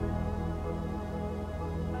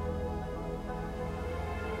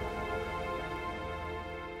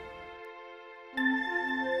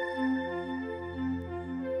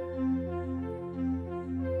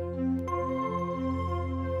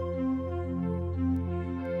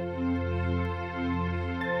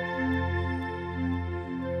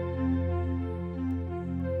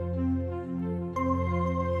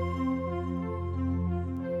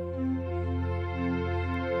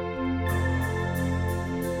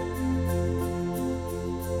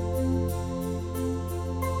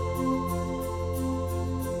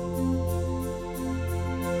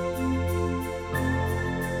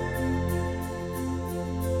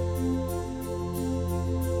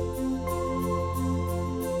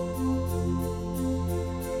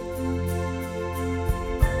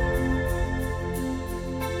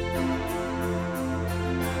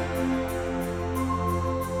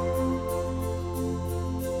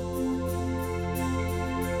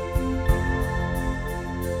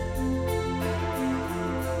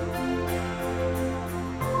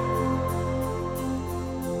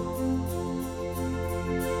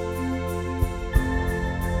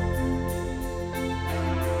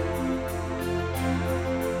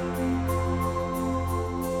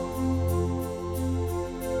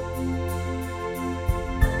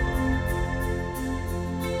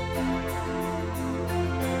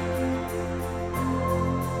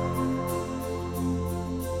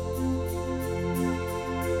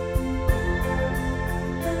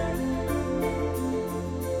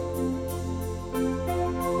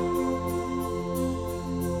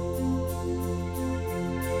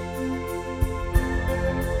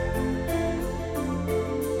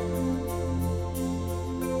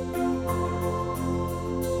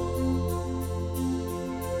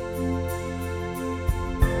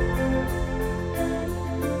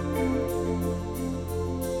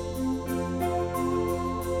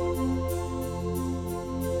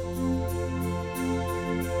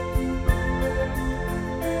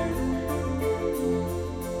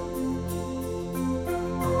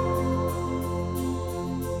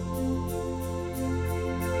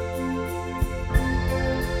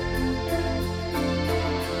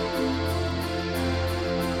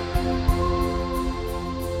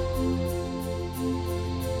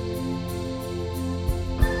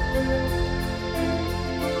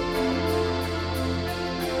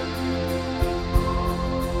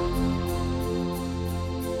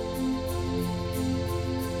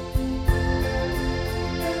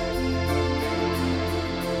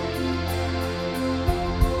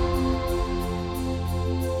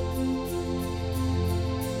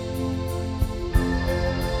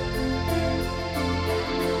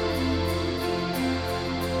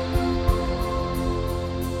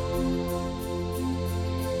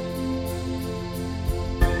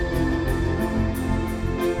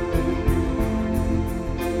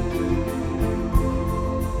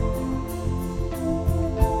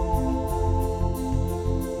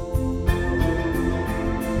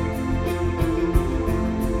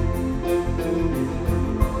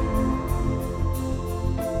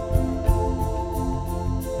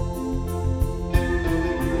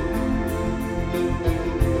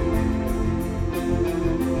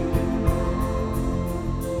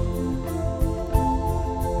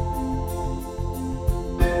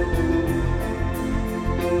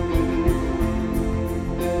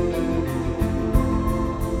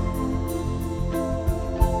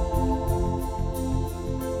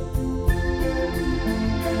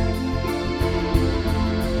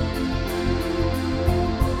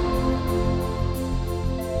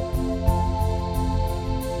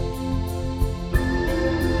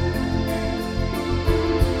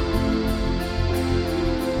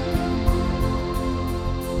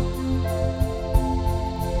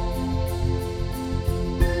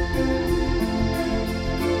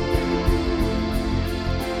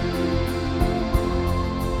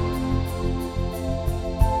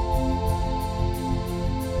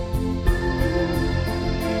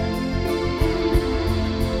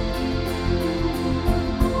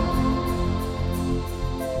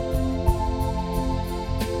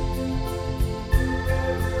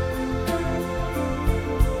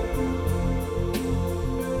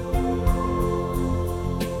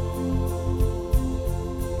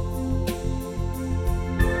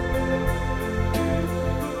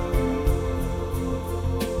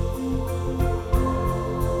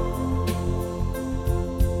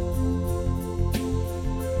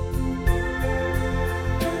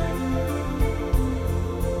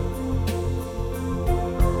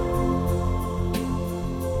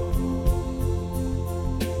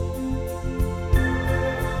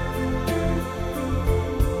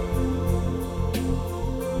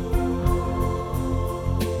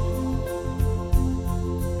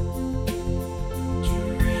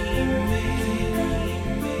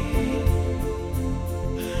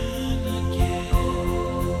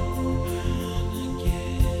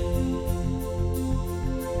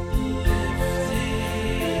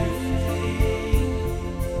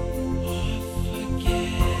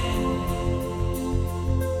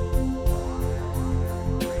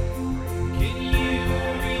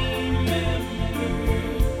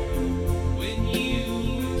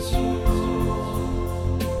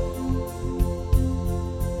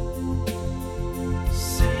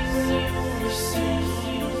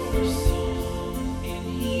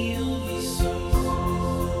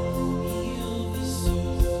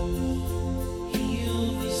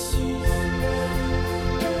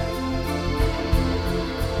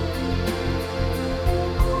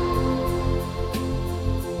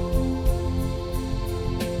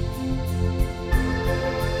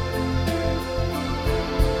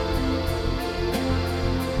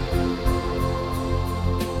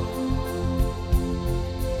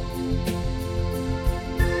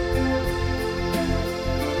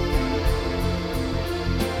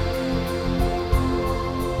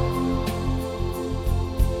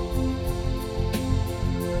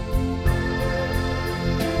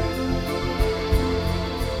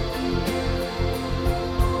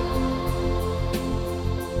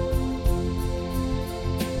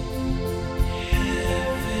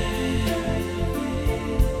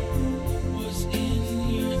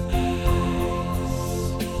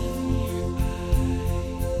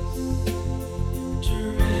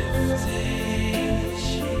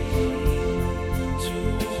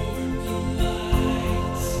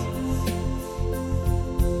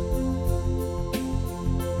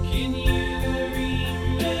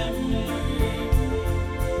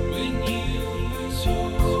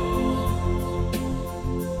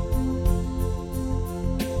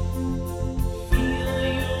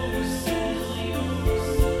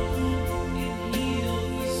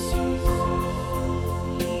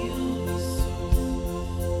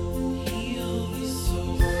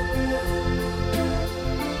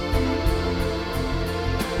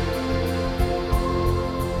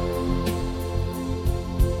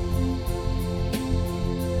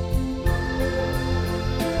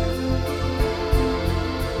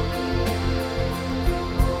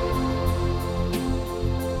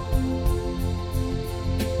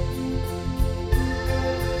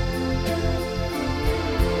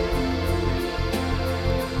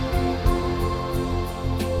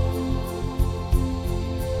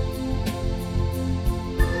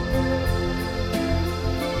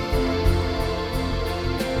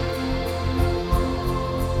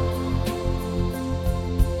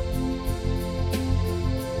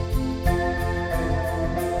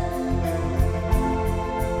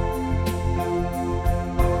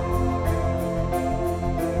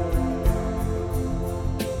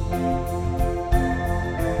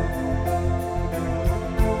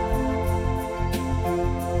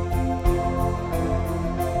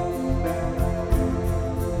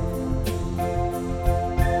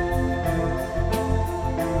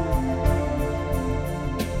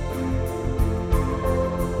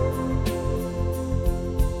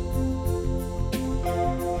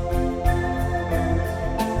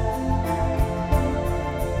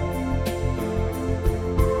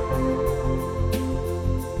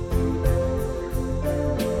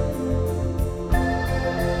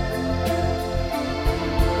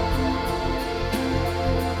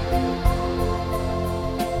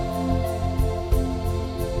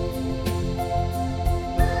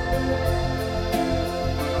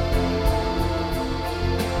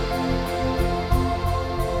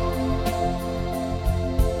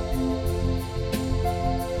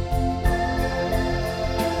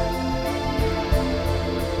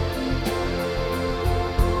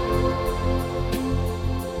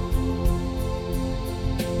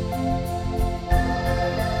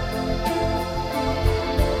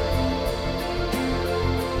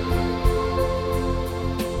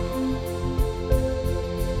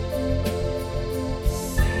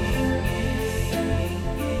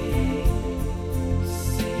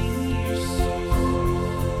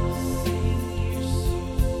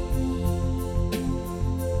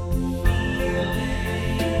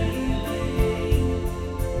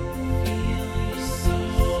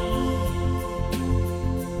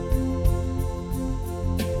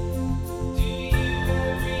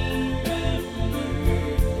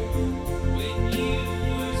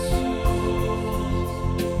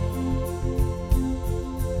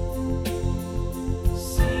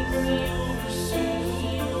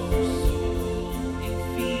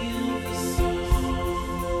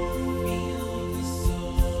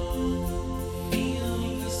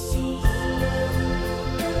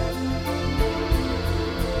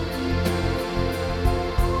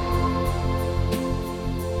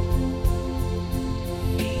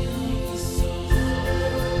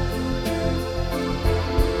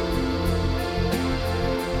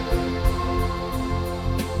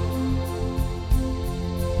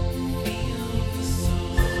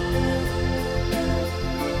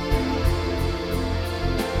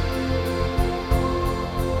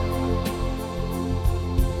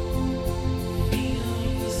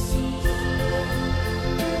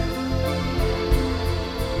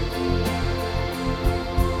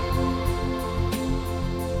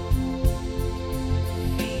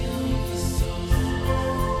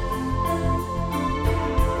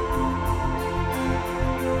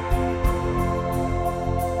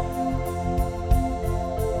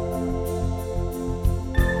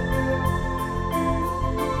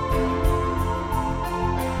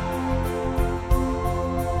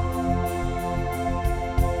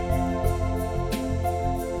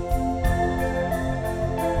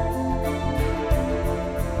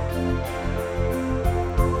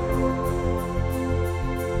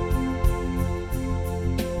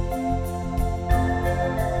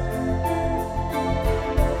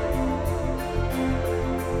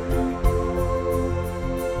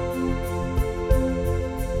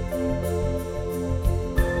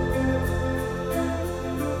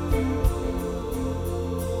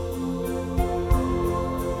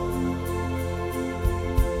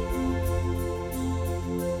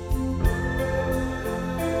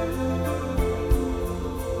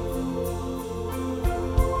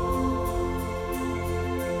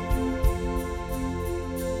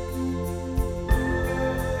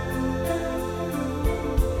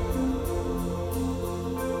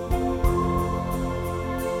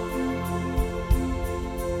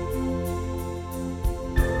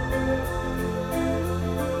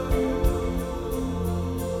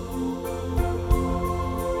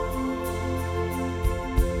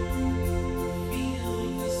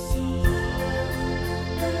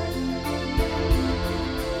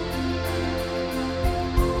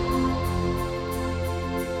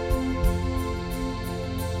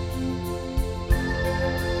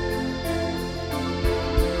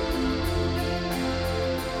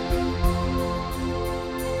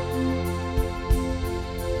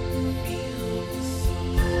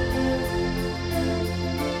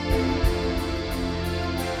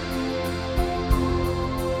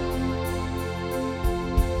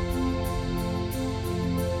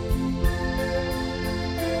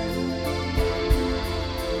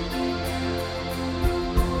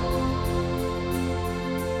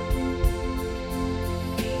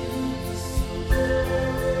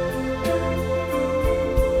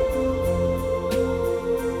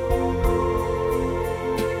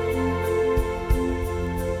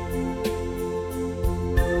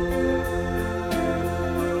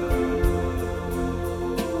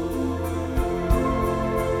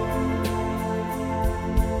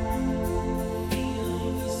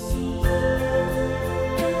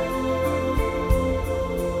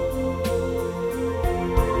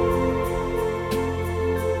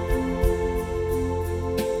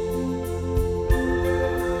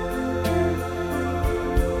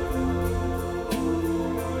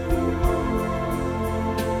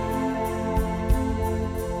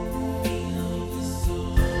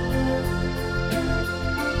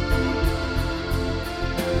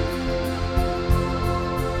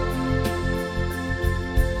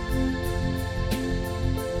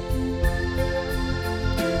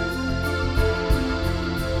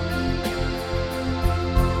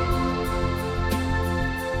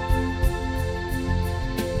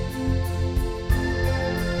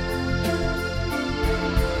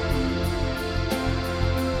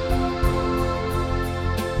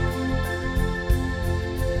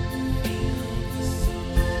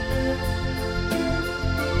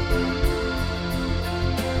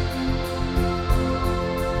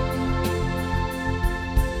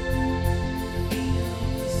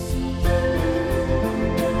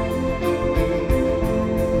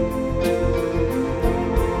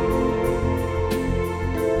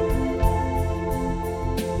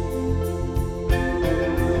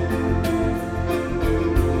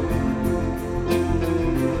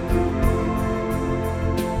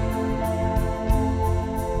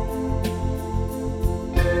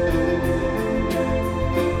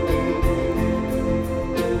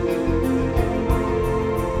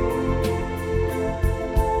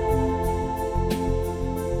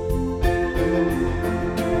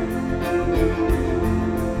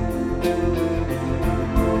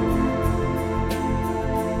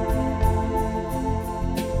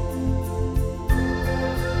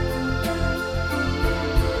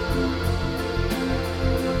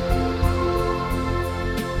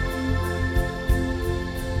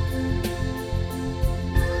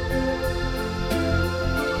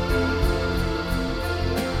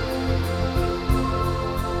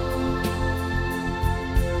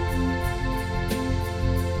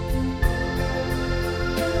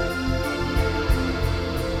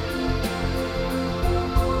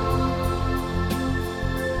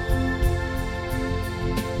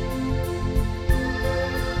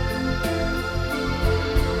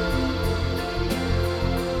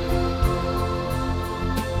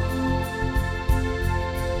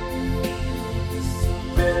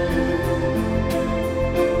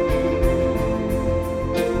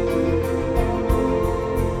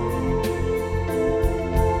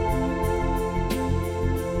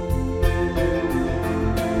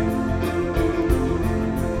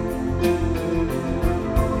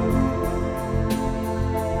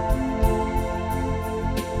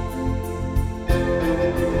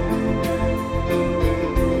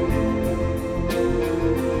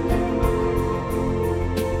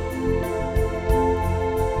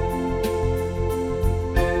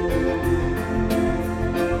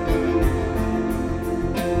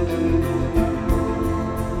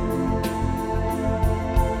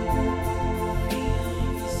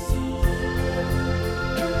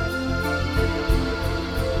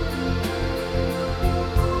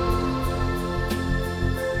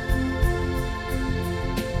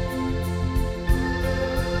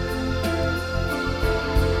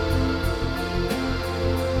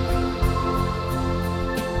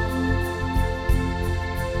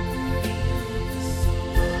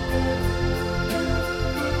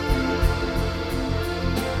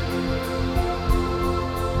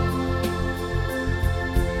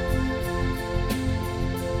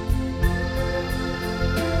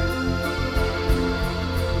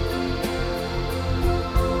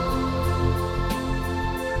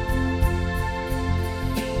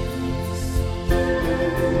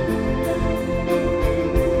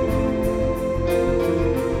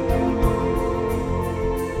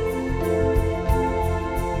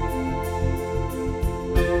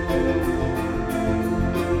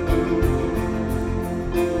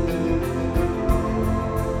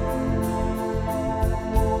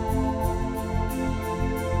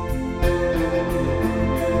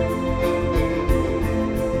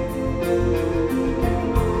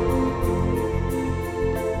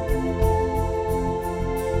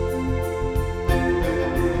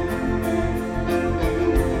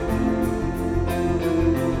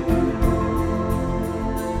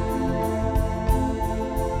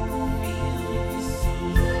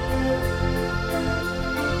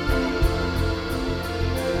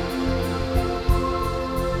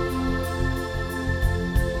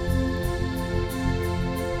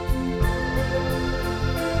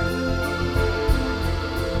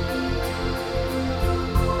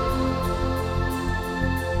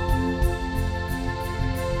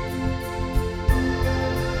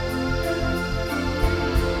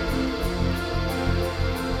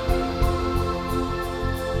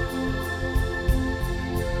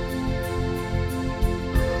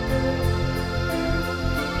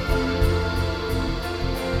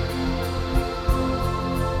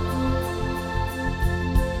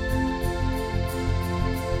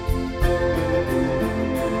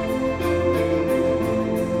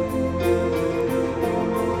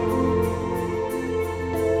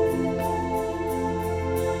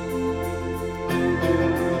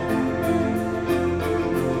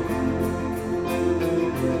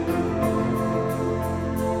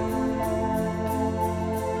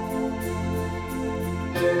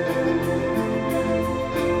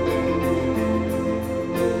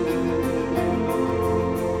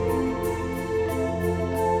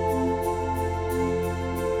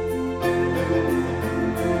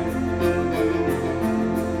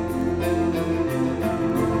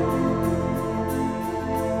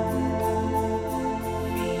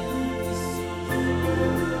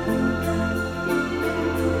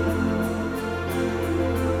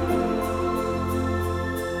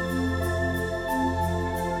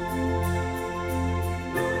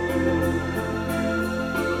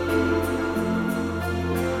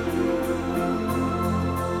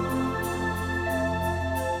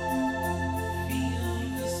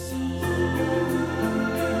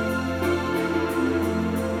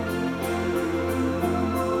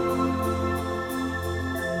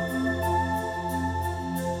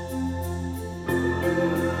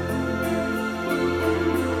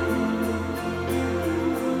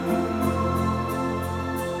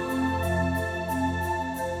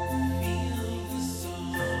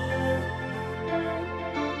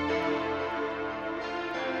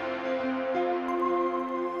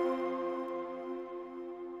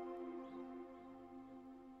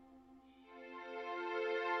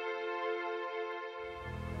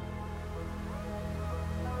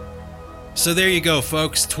 So there you go,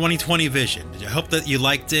 folks. 2020 vision. I hope that you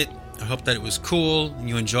liked it. I hope that it was cool and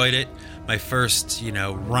you enjoyed it. My first,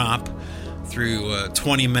 romp through a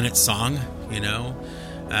 20-minute song,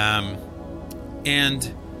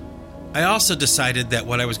 And I also decided that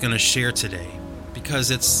what I was going to share today, because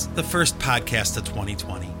it's the first podcast of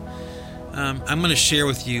 2020, I'm going to share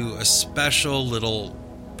with you a special little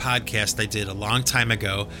podcast I did a long time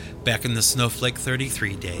ago, back in the Snowflake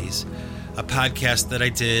 33 days. A podcast that I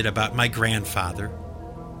did about my grandfather,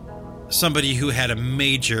 somebody who had a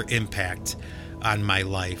major impact on my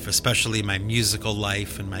life, especially my musical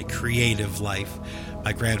life and my creative life.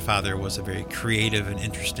 My grandfather was a very creative and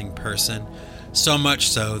interesting person, so much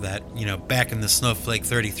so that, back in the Snowflake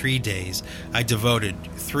 33 days, I devoted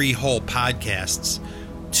 3 whole podcasts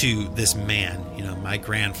to this man, my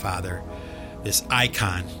grandfather, this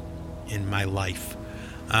icon in my life.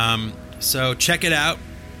 So check it out.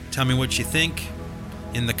 Tell me what you think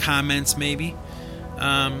in the comments, maybe.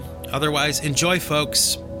 Otherwise, enjoy,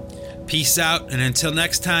 folks. Peace out, and until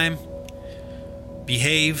next time,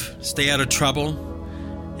 behave, stay out of trouble,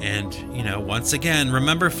 and, once again,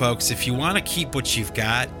 remember, folks, if you want to keep what you've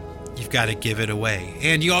got to give it away.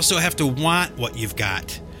 And you also have to want what you've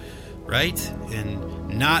got, right? And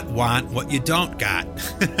not want what you don't got.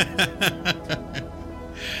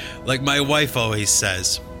 Like my wife always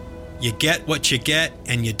says, you get what you get,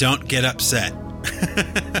 and you don't get upset.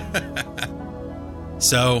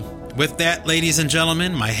 So, with that, ladies and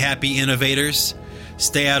gentlemen, my happy innovators,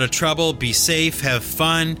 stay out of trouble, be safe, have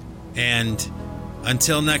fun, and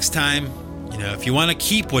until next time, if you want to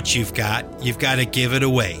keep what you've got to give it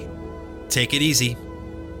away. Take it easy.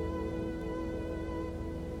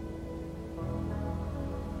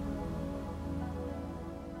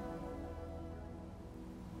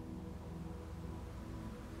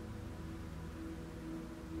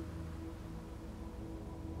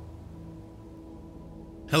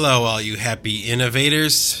 Hello, all you happy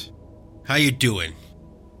innovators. How you doing?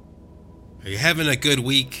 Are you having a good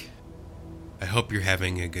week? I hope you're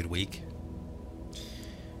having a good week.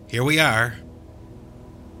 Here we are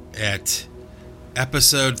at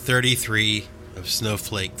episode 33 of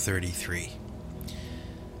Snowflake 33.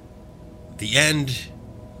 The end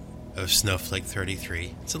of Snowflake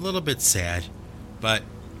 33. It's a little bit sad, but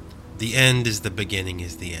the end is the beginning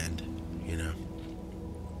is the end,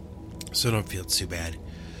 So don't feel too bad.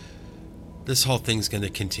 This whole thing's going to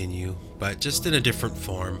continue, but just in a different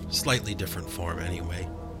form, slightly different form anyway.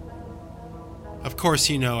 Of course,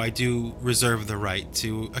 I do reserve the right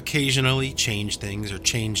to occasionally change things or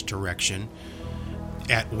change direction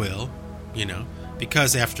at will,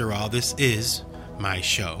 because after all, this is my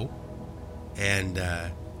show. And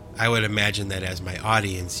I would imagine that as my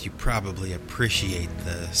audience, you probably appreciate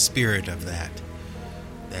the spirit of that.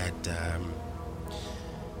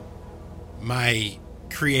 My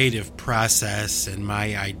creative process and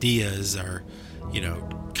my ideas are,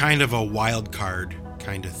 kind of a wild card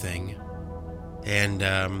kind of thing. And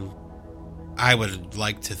I would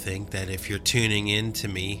like to think that if you're tuning in to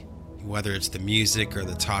me, whether it's the music or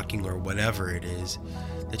the talking or whatever it is,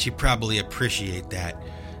 that you probably appreciate that,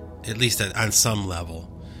 at least on some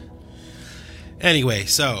level. Anyway,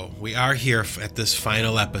 so we are here at this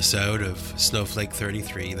final episode of Snowflake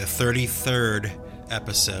 33, the 33rd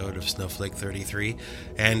episode of Snowflake 33,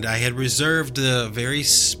 and I had reserved a very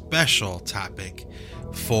special topic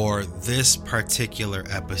for this particular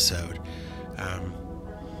episode.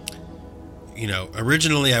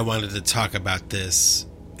 Originally I wanted to talk about this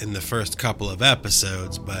in the first couple of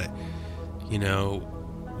episodes, but,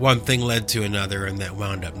 one thing led to another and that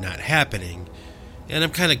wound up not happening. And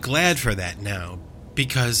I'm kind of glad for that now,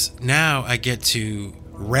 because now I get to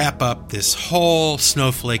wrap up this whole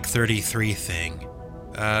Snowflake 33 thing,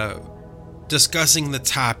 discussing the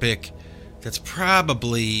topic that's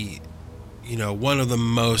probably, one of the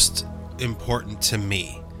most important to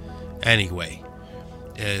me anyway.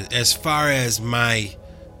 As far as my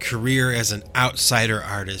career as an outsider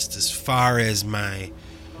artist, as far as my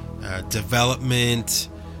development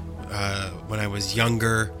when I was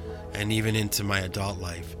younger and even into my adult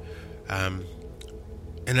life. And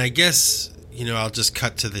I guess, I'll just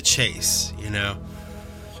cut to the chase,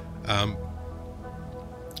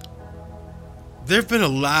 there have been a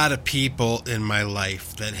lot of people in my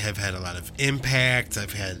life that have had a lot of impact.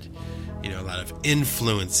 I've had, a lot of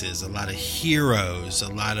influences, a lot of heroes,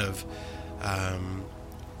 a lot of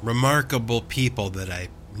remarkable people that I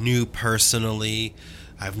knew personally.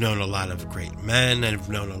 I've known a lot of great men. I've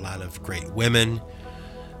known a lot of great women.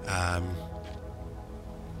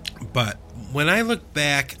 But when I look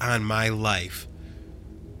back on my life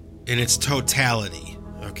in its totality,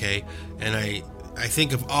 okay, and I I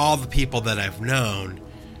think of all the people that I've known,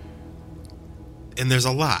 and there's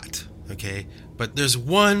a lot, okay? But there's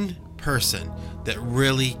one person that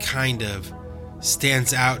really kind of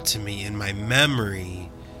stands out to me in my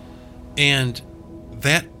memory, and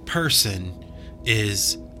that person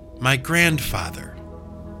is my grandfather,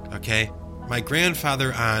 okay? My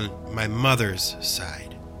grandfather on my mother's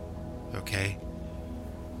side, okay?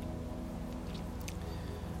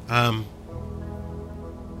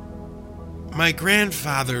 My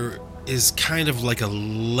grandfather is kind of like a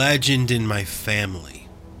legend in my family,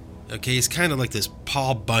 okay? He's kind of like this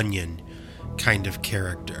Paul Bunyan kind of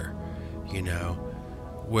character, you know,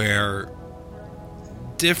 where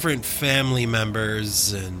different family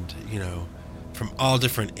members and, you know, from all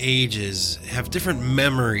different ages have different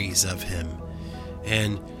memories of him.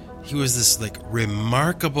 And he was this like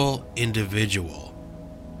remarkable individual.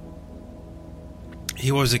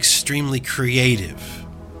 He was extremely creative.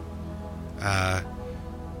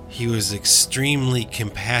 He was extremely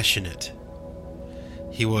compassionate.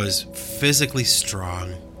 He was physically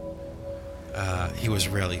strong. He was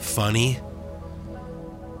really funny.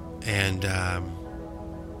 And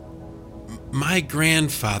my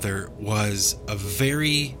grandfather was a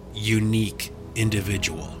very unique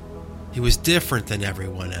individual. He was different than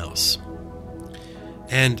everyone else.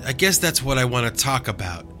 And I guess that's what I want to talk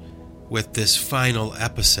about with this final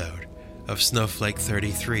episode of Snowflake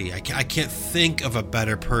 33. I can't think of a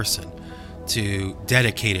better person to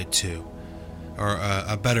dedicate it to, or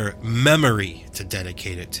a better memory to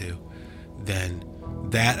dedicate it to, than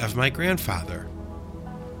that of my grandfather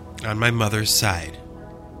on my mother's side.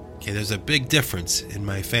 Okay, there's a big difference in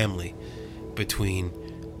my family between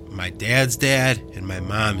my dad's dad and my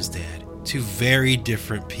mom's dad. Two very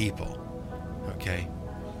different people. Okay.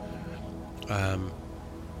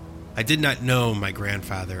 I did not know my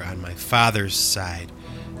grandfather on my father's side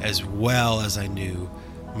as well as I knew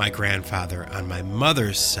my grandfather on my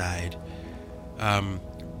mother's side,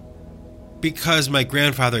 because my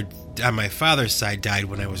grandfather on my father's side died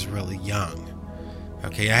when I was really young.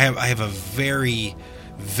 Okay, I have a very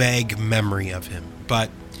vague memory of him, but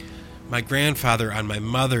my grandfather on my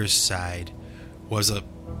mother's side was a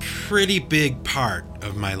pretty big part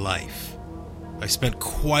of my life. I spent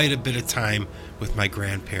quite a bit of time with my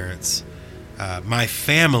grandparents. My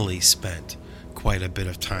family spent quite a bit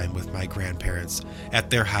of time with my grandparents at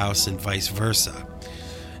their house and vice versa.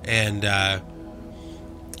 And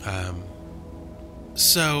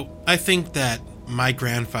so I think that my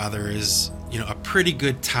grandfather is, you know, a pretty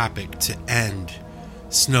good topic to end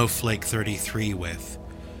Snowflake 33 with,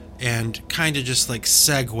 and kind of just like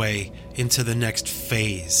segue into the next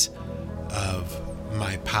phase of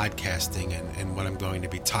my podcasting and what I'm going to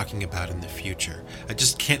be talking about in the future. I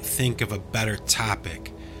just can't think of a better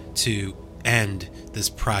topic to end this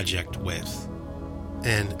project with.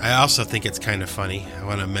 And I also think it's kind of funny. I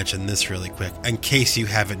want to mention this really quick, in case you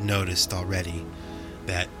haven't noticed already,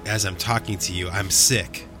 that as I'm talking to you, I'm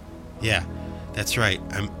sick. Yeah, that's right.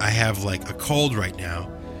 I have like a cold right now.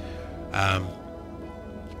 I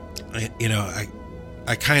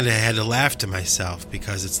kind of had to laugh to myself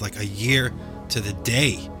because it's like a year to the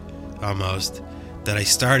day almost that I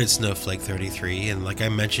started Snowflake 33, and like I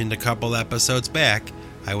mentioned a couple episodes back,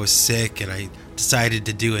 I was sick and I decided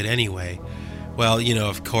to do it anyway. Well, you know,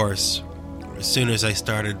 of course, as soon as I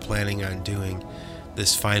started planning on doing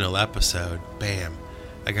this final episode, bam,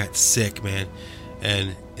 I got sick, man.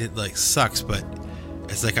 And it like sucks, but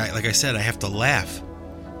it's like I said, I have to laugh.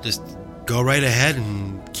 Just go right ahead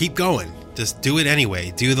and keep going. Just do it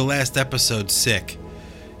anyway. Do the last episode sick.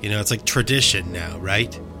 You know, it's like tradition now,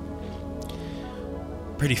 right?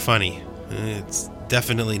 Pretty funny. It's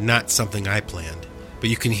definitely not something I planned. But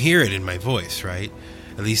you can hear it in my voice, right?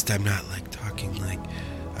 At least I'm not like talking like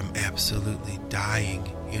I'm absolutely dying,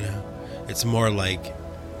 you know? It's more like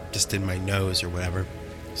just in my nose or whatever.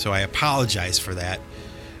 So I apologize for that.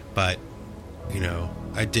 But, you know,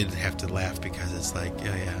 I did have to laugh because it's like,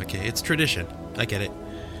 oh yeah, okay, it's tradition. I get it.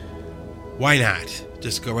 Why not?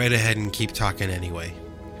 Just go right ahead and keep talking anyway.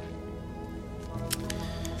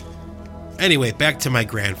 Anyway, back to my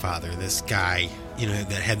grandfather, this guy, you know,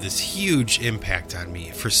 that had this huge impact on me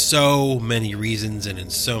for so many reasons and in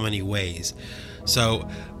so many ways. So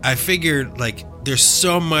I figured, like, there's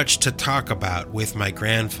so much to talk about with my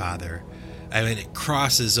grandfather. I mean, it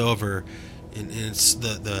crosses over, and it's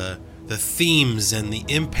the themes and the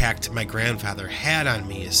impact my grandfather had on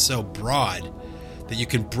me is so broad that you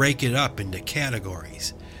can break it up into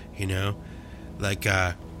categories, you know? Like,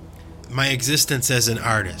 my existence as an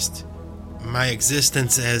artist, my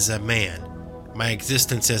existence as a man, my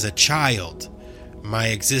existence as a child, my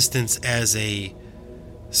existence as a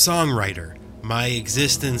songwriter, my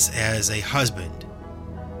existence as a husband,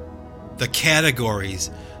 the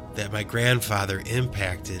categories that my grandfather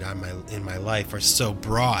impacted in my life are so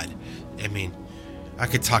broad. I mean, I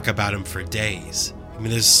could talk about him for days. I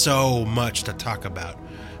mean, there's so much to talk about.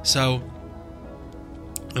 So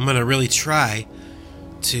I'm going to really try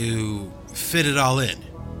to fit it all in.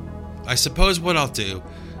 I suppose what I'll do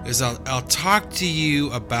is I'll talk to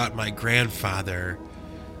you about my grandfather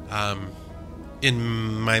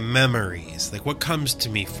in my memories, like what comes to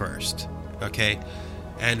me first, okay?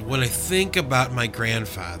 And when I think about my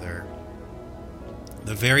grandfather,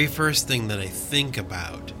 the very first thing that I think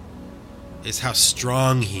about is how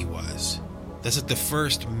strong he was. That's like the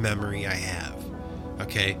first memory I have,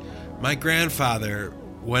 okay? My grandfather,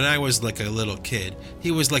 when I was like a little kid, he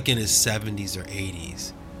was like in his 70s or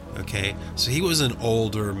 80s, okay? So he was an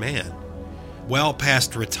older man, well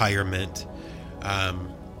past retirement,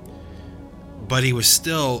 but he was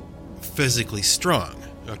still physically strong,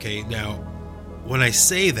 okay? Now, when I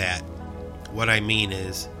say that, what I mean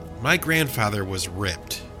is my grandfather was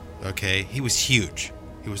ripped, okay? He was huge.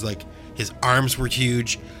 He was like, his arms were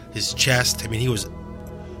huge, his chest. I mean, he was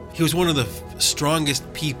one of the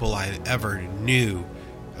strongest people I ever knew,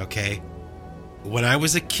 okay? When I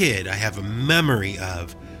was a kid, I have a memory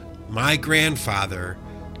of my grandfather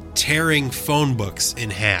tearing phone books in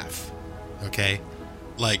half, okay?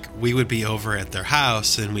 Like, we would be over at their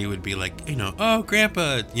house and we would be like, oh,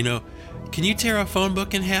 Grandpa, can you tear a phone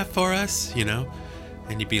book in half for us, And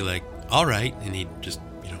he'd be like, all right. And he'd just,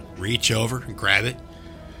 reach over and grab it,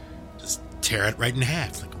 just tear it right in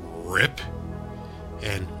half, like rip.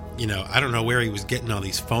 And, I don't know where he was getting all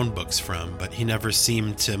these phone books from, but he never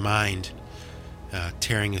seemed to mind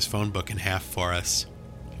tearing his phone book in half for us.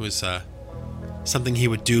 It was something he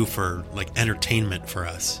would do for, like, entertainment for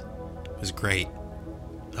us. It was great.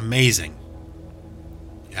 Amazing.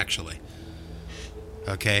 Actually.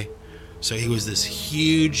 Okay? So he was this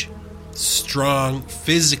huge, strong,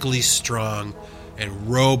 physically strong, and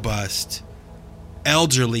robust,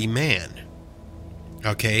 elderly man.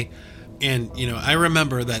 Okay? And, I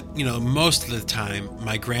remember that, most of the time,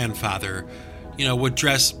 my grandfather, would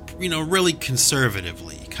dress, really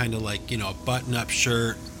conservatively. Kind of like, a button-up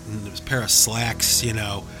shirt, and a pair of slacks,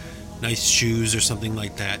 nice shoes or something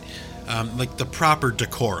like that. Like the proper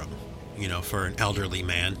decorum, for an elderly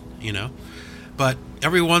man, But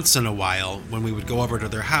every once in a while, when we would go over to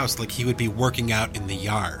their house, like, he would be working out in the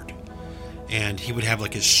yard. And he would have,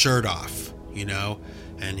 like, his shirt off,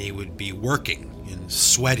 and he would be working and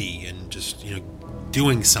sweaty and just,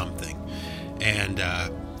 doing something. And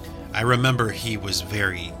I remember he was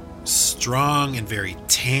very strong and very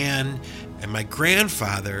tan. And my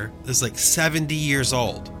grandfather is like 70 years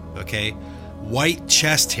old, okay? White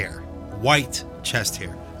chest hair,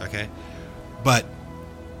 okay? But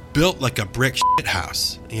built like a brick shit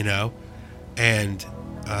house, And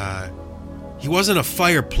he wasn't a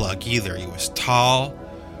fire plug either. He was tall,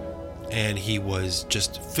 and he was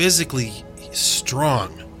just physically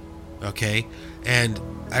strong, okay? And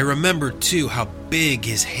I remember, too, how big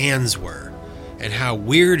his hands were and how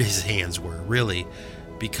weird his hands were, really,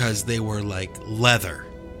 because they were like leather.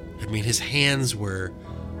 I mean, his hands were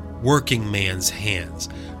working man's hands.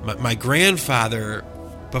 My grandfather,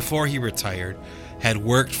 before he retired, had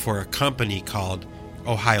worked for a company called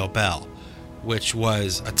Ohio Bell, which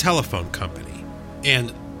was a telephone company.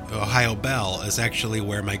 And Ohio Bell is actually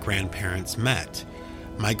where my grandparents met.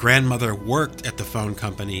 My grandmother worked at the phone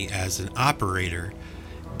company as an operator,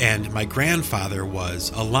 and my grandfather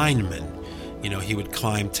was a lineman. He would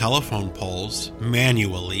climb telephone poles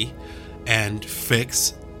manually and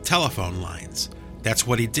fix telephone lines. That's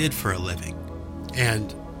what he did for a living.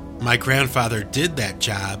 And my grandfather did that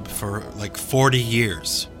job for like 40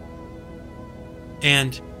 years.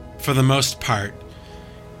 And for the most part,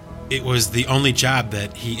 it was the only job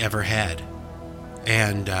that he ever had.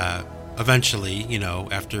 And eventually,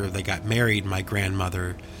 after they got married, my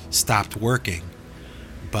grandmother stopped working.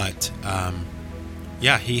 But,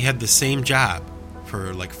 he had the same job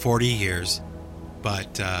for like 40 years.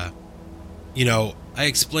 But, I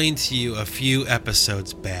explained to you a few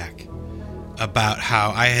episodes back about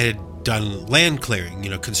how I had done land clearing,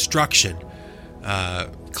 construction,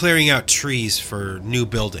 clearing out trees for new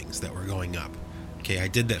buildings that were going up. Okay, I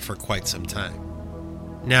did that for quite some time.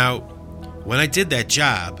 Now, when I did that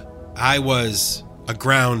job, I was a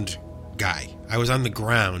ground guy. I was on the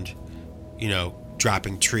ground,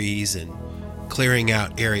 dropping trees and clearing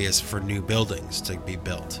out areas for new buildings to be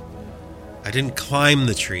built. I didn't climb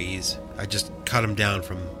the trees. I just cut them down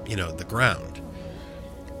from, the ground.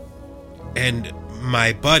 And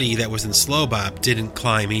my buddy that was in Slow Bob didn't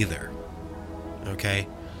climb either. Okay?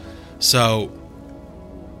 So,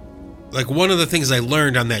 like, one of the things I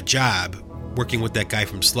learned on that job, working with that guy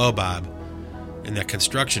from Slow Bob and that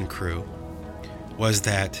construction crew, was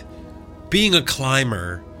that being a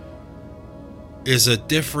climber is a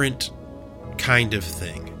different kind of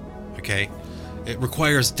thing, okay? It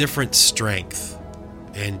requires different strength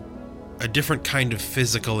and a different kind of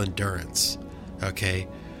physical endurance, okay?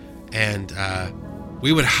 And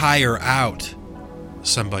we would hire out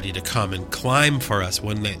somebody to come and climb for us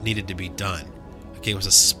when that needed to be done. Okay, it was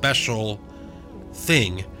a special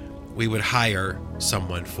thing we would hire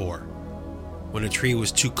someone for. When a tree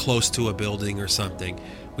was too close to a building or something,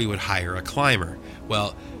 we would hire a climber.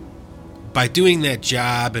 Well, by doing that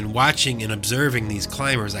job and watching and observing these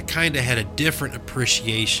climbers, I kind of had a different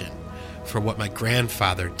appreciation for what my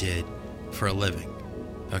grandfather did for a living.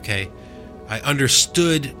 Okay? I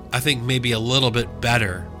understood, I think, maybe a little bit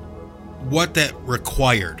better what that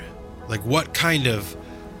required. Like, what kind of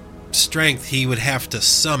strength he would have to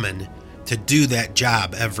summon to do that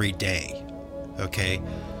job every day. Okay?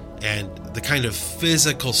 And the kind of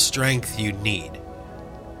physical strength you need.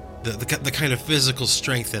 The kind of physical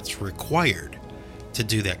strength that's required to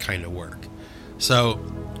do that kind of work. So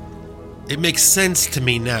it makes sense to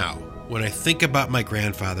me now when I think about my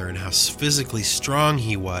grandfather and how physically strong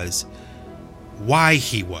he was, why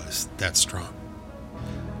he was that strong.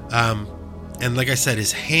 And like I said,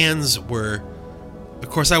 his hands were, of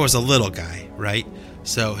course I was a little guy, right?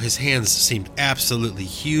 So his hands seemed absolutely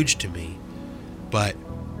huge to me, but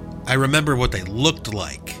I remember what they looked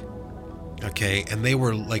like. Okay, and they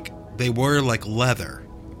were like leather.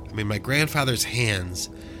 I mean, my grandfather's hands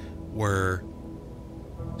were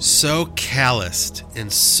so calloused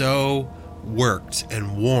and so worked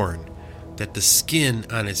and worn that the skin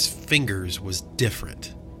on his fingers was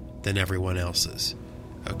different than everyone else's.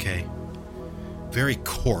 Okay, very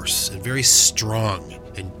coarse and very strong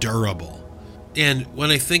and durable. And when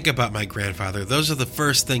I think about my grandfather, those are the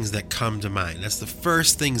first things that come to mind. That's the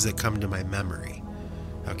first things that come to my memory.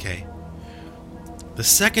 Okay. The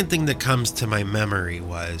second thing that comes to my memory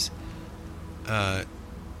was the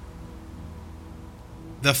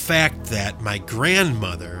fact that my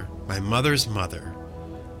grandmother, my mother's mother,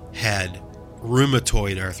 had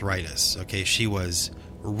rheumatoid arthritis. Okay, she was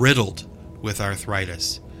riddled with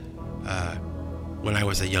arthritis when I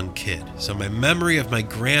was a young kid. So my memory of my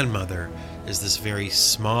grandmother is this very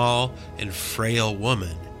small and frail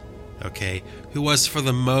woman, okay, who was for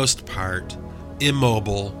the most part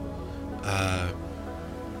immobile,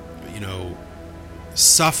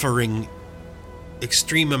 suffering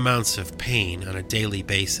extreme amounts of pain on a daily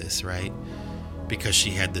basis, right? Because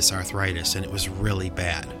she had this arthritis and it was really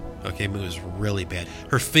bad. Okay, it was really bad.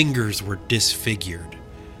 Her fingers were disfigured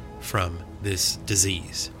from this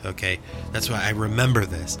disease. Okay, that's why I remember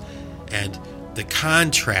this. And the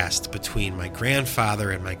contrast between my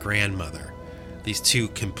grandfather and my grandmother, these two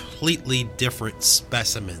completely different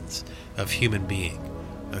specimens of human being.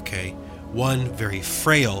 Okay, one very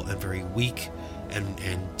frail and very weak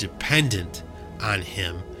and dependent on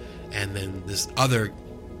him, and then this other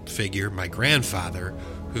figure, my grandfather,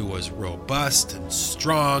 who was robust and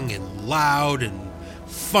strong and loud and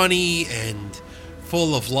funny and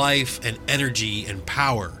full of life and energy and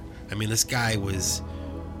power. I mean, this guy was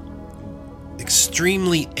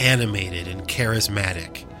extremely animated and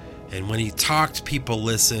charismatic, and when he talked, people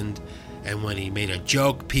listened, and when he made a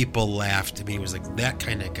joke, people laughed. I mean, he was like that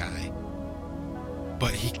kind of guy.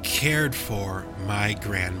 But he cared for my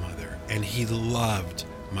grandmother, and he loved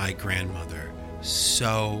my grandmother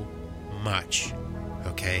so much.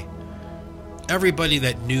 Okay? Everybody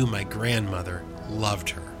that knew my grandmother loved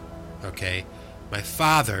her. Okay? My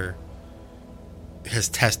father has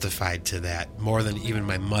testified to that more than even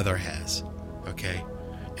my mother has. Okay?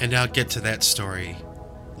 And I'll get to that story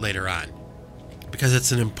later on, because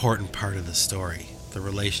it's an important part of the story, the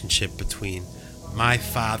relationship between my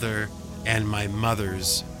father and my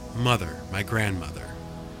mother's mother, my grandmother.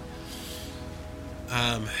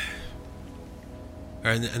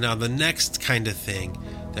 Now the next kind of thing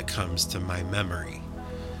that comes to my memory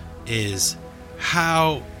is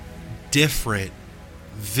how different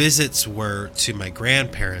visits were to my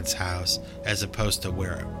grandparents' house as opposed to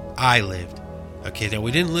where I lived. Okay, now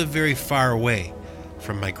we didn't live very far away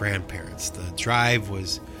from my grandparents. The drive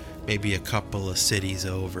was maybe a couple of cities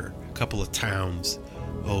over, a couple of towns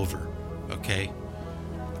over. Okay,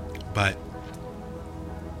 but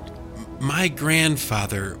my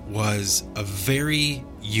grandfather was a very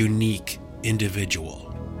unique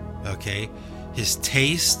individual. Okay, his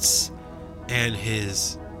tastes and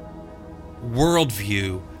his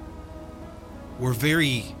worldview were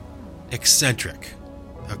very eccentric.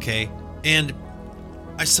 Okay, and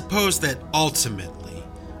I suppose that ultimately,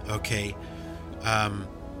 okay,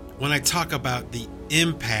 when I talk about the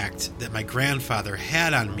impact that my grandfather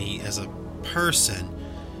had on me as a person,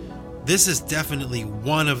 this is definitely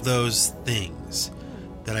one of those things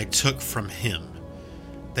that I took from him.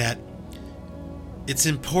 That it's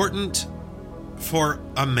important for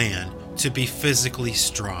a man to be physically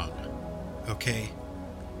strong, okay?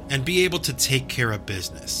 And be able to take care of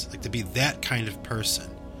business, like to be that kind of person.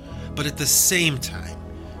 But at the same time,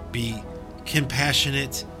 be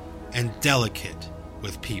compassionate and delicate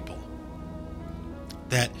with people.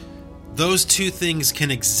 That those two things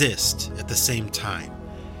can exist at the same time.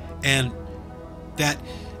 And that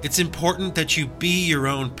it's important that you be your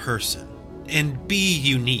own person and be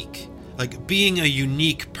unique. Like, being a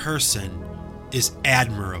unique person is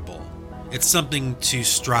admirable. It's something to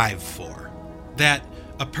strive for. That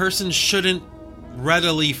a person shouldn't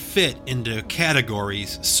readily fit into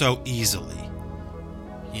categories so easily.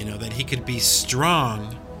 You know, that he could be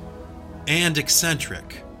strong and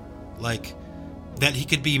eccentric. Like, that he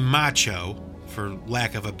could be macho, for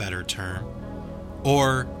lack of a better term,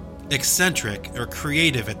 or eccentric or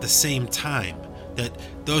creative at the same time. That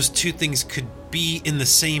those two things could be in the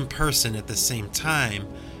same person at the same time.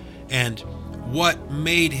 And what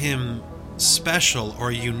made him special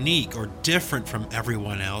or unique or different from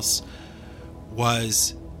everyone else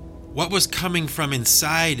was what was coming from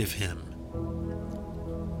inside of him.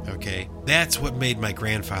 Okay, that's what made my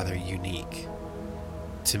grandfather unique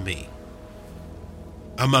to me,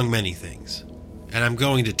 among many things. And I'm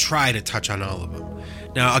going to try to touch on all of them.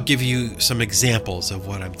 Now, I'll give you some examples of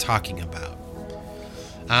what I'm talking about.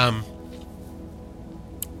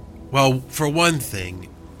 Well, for one thing,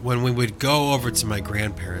 when we would go over to my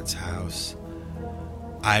grandparents' house,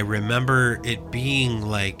 I remember it being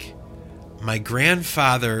like my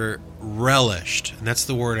grandfather relished, and that's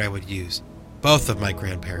the word I would use. Both of my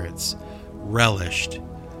grandparents relished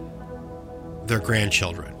their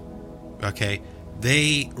grandchildren. Okay?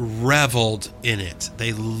 They reveled in it.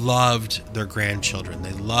 They loved their grandchildren.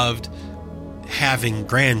 They loved having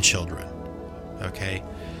grandchildren. Okay?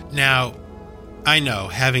 Now, I know,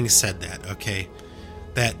 having said that, okay,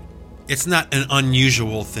 that it's not an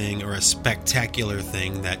unusual thing or a spectacular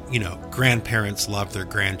thing that, you know, grandparents love their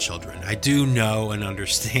grandchildren. I do know and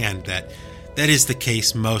understand that that is the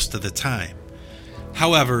case most of the time.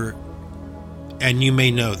 However, and you may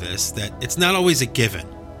know this, that it's not always a given,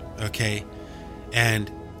 okay?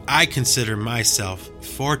 And I consider myself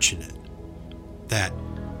fortunate that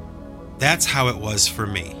that's how it was for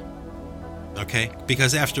me, okay?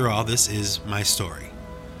 Because after all, this is my story.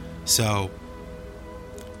 So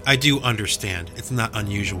I do understand it's not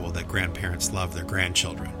unusual that grandparents love their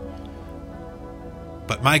grandchildren.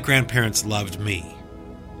 But my grandparents loved me,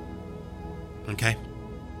 okay?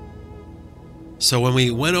 So when we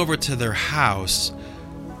went over to their house,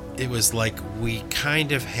 it was like we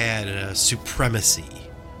kind of had a supremacy,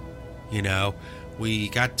 you know? We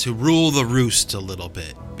got to rule the roost a little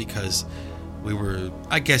bit because we were,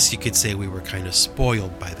 I guess you could say we were kind of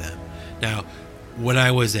spoiled by them. Now, when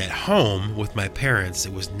I was at home with my parents,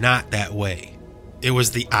 it was not that way. It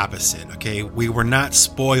was the opposite, okay? We were not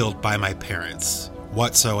spoiled by my parents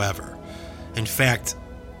whatsoever. In fact,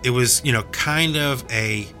 it was, you know, kind of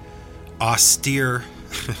a austere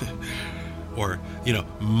or, you know,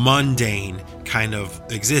 mundane kind of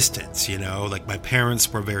existence, you know? Like, my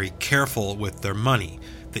parents were very careful with their money.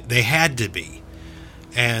 They had to be.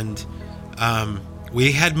 And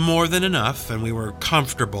we had more than enough, and we were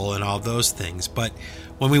comfortable and all those things. But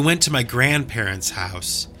when we went to my grandparents'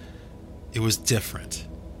 house, it was different,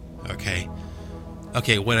 okay?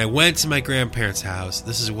 Okay, when I went to my grandparents' house,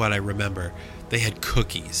 this is what I remember. They had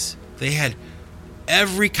cookies. They had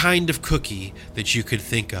every kind of cookie that you could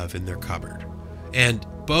think of in their cupboard. And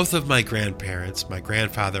both of my grandparents, my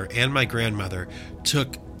grandfather and my grandmother,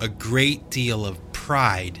 took a great deal of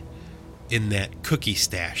pride in that cookie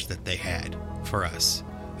stash that they had for us,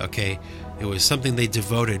 okay? It was something they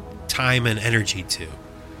devoted time and energy to.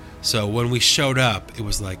 So when we showed up, it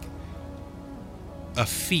was like a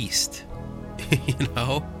feast, you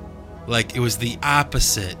know? Like, it was the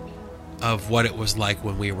opposite of what it was like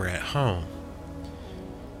when we were at home.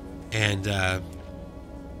 And,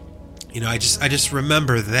 you know, I just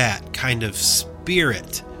remember that kind of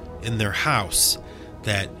spirit in their house,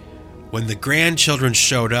 that when the grandchildren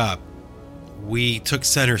showed up, we took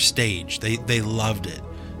center stage. They loved it,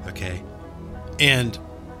 okay? And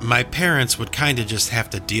my parents would kind of just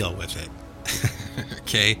have to deal with it,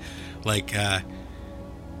 okay? Like,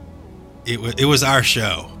 it was our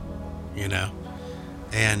show, you know?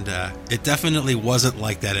 And it definitely wasn't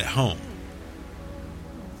like that at home.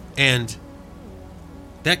 And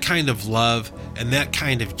that kind of love and that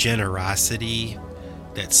kind of generosity,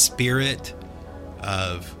 that spirit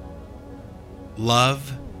of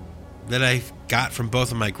love that I got from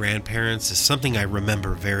both of my grandparents is something I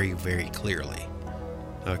remember very, very clearly.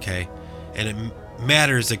 Okay? And it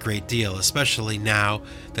matters a great deal, especially now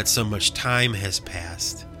that so much time has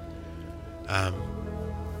passed.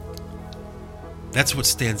 That's what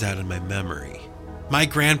stands out in my memory. My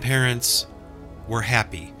grandparents were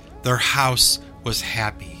happy. Their house was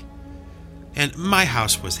happy. And my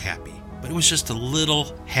house was happy. But it was just a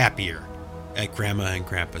little happier at Grandma and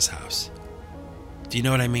Grandpa's house. Do you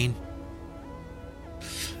know what I mean?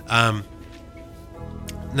 Now,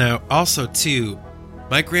 also, too,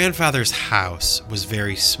 my grandfather's house was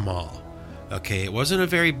very small. Okay, it wasn't a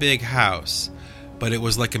very big house, but it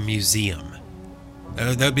was like a museum.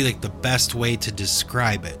 That would be like the best way to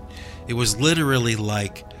describe it. It was literally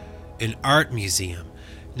like an art museum.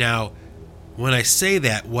 Now, when I say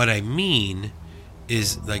that, what I mean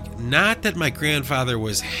is like not that my grandfather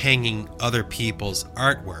was hanging other people's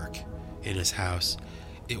artwork in his house.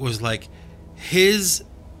 It was like his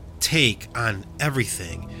take on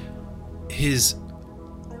everything.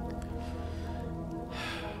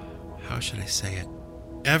 How should I say it?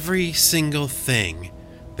 Every single thing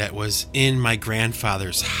that was in my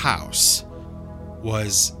grandfather's house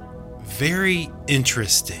was very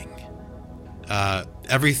interesting.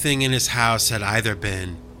 Everything in his house had either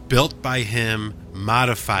been built by him,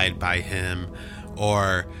 modified by him,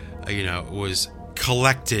 or, was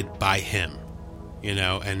collected by him,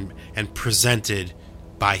 and presented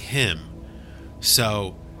by him.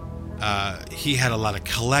 So he had a lot of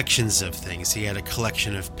collections of things. He had a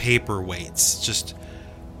collection of paperweights, just,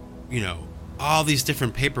 all these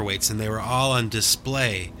different paperweights, and they were all on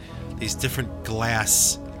display. These different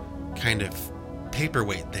glass kind of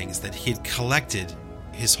paperweight things that he'd collected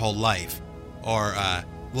his whole life. Or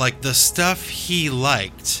like the stuff he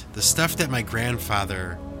liked, the stuff that my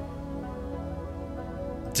grandfather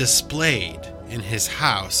displayed in his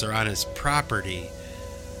house or on his property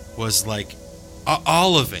was like,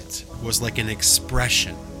 all of it was like an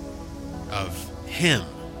expression of him.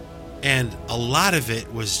 And a lot of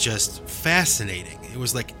it was just fascinating. It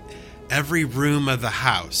was like every room of the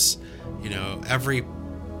house, every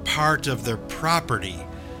part of their property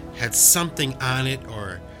had something on it,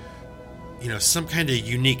 or some kind of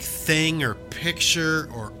unique thing or picture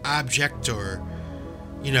or object, or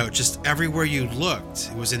just everywhere you looked.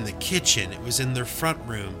 It was in the kitchen, it was in their front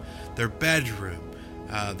room, their bedroom,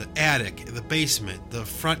 the attic, the basement, the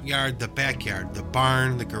front yard, the backyard, the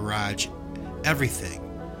barn, the garage, everything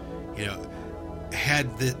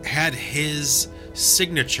had his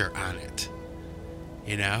signature on it.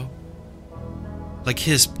 Like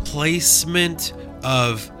his placement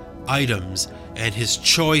of items and his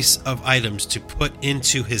choice of items to put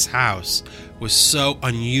into his house was so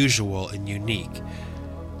unusual and unique.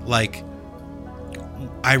 Like,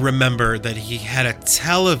 I remember that he had a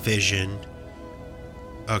television,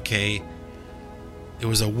 okay? It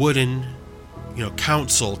was a wooden,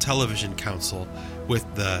 television console with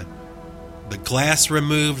the glass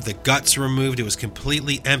removed, the guts removed. It was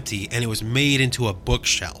completely empty, and it was made into a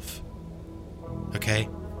bookshelf. Okay?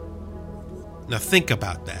 Now think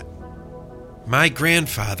about that. My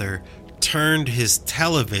grandfather turned his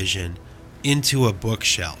television into a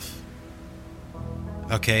bookshelf.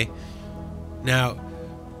 Okay? Now,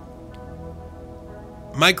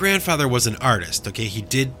 my grandfather was an artist, okay? He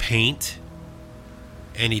did paint,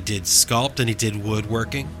 and he did sculpt, and he did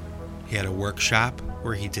woodworking. He had a workshop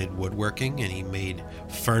where he did woodworking, and he made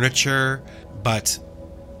furniture, but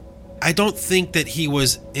I don't think that he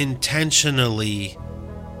was intentionally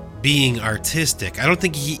being artistic. I don't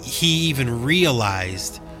think he even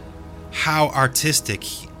realized how artistic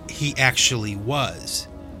he actually was.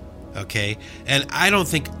 Okay? And I don't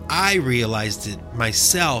think I realized it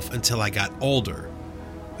myself until I got older.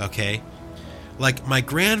 Okay? Like, my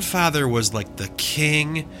grandfather was like the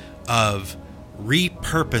king of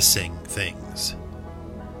repurposing things.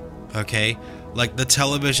 Okay? Like the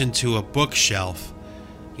television to a bookshelf.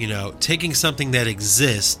 Taking something that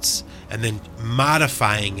exists and then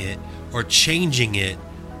modifying it or changing it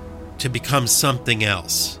to become something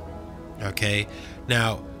else. Okay?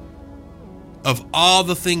 Now, of all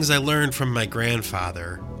the things I learned from my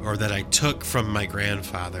grandfather, or that I took from my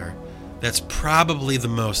grandfather, that's probably the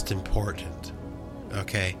most important.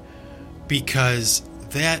 Okay? Because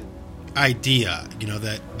that idea,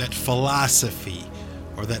 that philosophy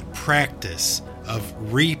or that practice of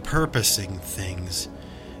repurposing things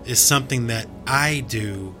is something that I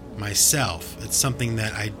do myself. It's something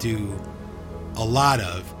that I do a lot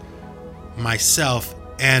of myself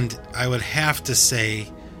And I would have to say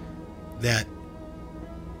that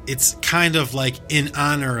it's kind of like in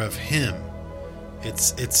honor of him.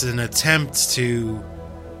 It's an attempt to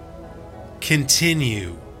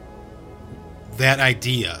continue that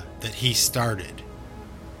idea that he started.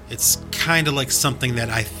 It's kind of like something that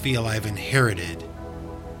I feel I've inherited.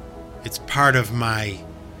 It's part of my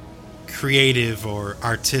creative or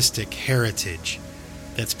artistic heritage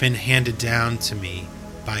that's been handed down to me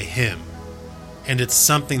by him. And it's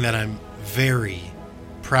something that I'm very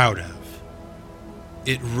proud of.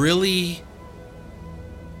 It really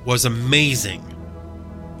was amazing.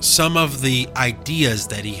 Some of the ideas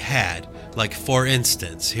that he had, like for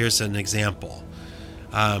instance, here's an example.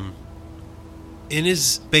 In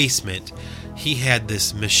his basement, he had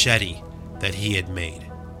this machete that he had made,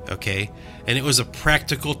 okay? And it was a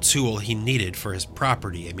practical tool he needed for his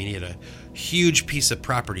property. I mean, he had a huge piece of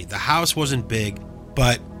property. The house wasn't big,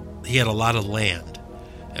 but he had a lot of land,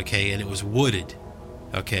 okay? And it was wooded,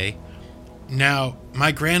 okay? Now,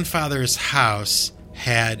 my grandfather's house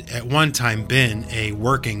had at one time been a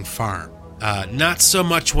working farm. Not so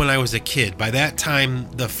much when I was a kid. By that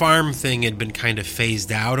time, the farm thing had been kind of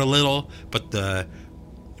phased out a little, but the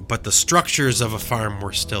structures of a farm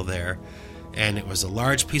were still there. And it was a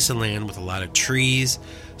large piece of land with a lot of trees.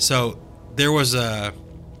 So there was a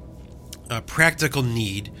practical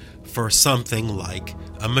need for something like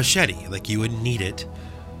a machete. Like you would need it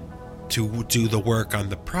to do the work on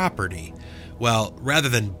the property. Well, rather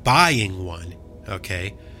than buying one,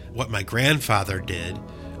 okay, what my grandfather did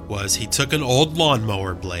was he took an old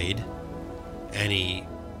lawnmower blade and he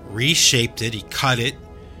reshaped it, he cut it,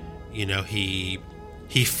 he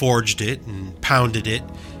forged it and pounded it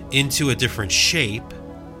into a different shape,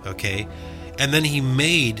 okay, and then he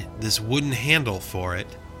made this wooden handle for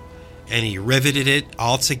it and he riveted it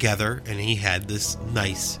all together and he had this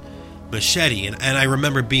nice machete. And I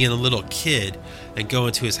remember being a little kid and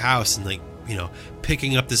going to his house and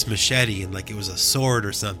picking up this machete and like it was a sword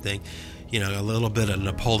or something, a little bit of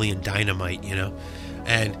Napoleon Dynamite,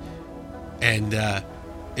 and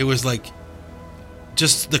it was like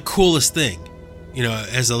just the coolest thing,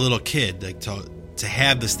 as a little kid, like to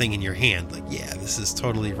have this thing in your hand, like, yeah, this is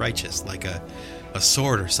totally righteous, like a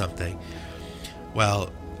sword or something.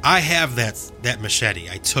 Well, I have that machete.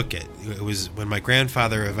 I took it. It was when my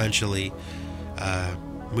grandfather eventually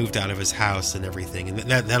moved out of his house and everything, and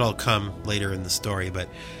that'll come later in the story, but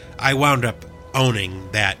I wound up owning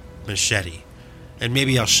that machete, and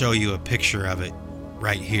maybe I'll show you a picture of it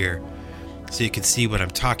right here so you can see what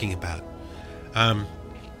I'm talking about.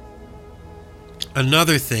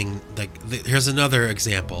 Another thing, here's another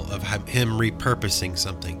example of him repurposing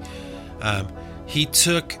something. He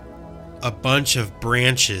took a bunch of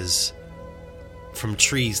branches from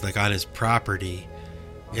trees like on his property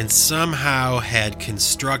and somehow had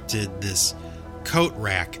constructed this coat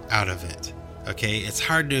rack out of it. Okay, it's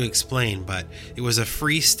hard to explain, but it was a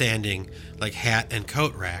freestanding like hat and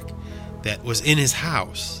coat rack that was in his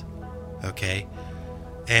house. Okay,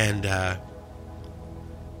 and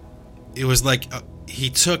it was like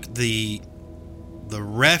he took the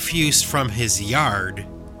refuse from his yard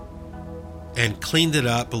and cleaned it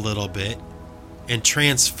up a little bit and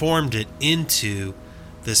transformed it into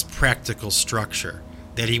this practical structure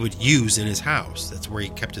that he would use in his house. That's where he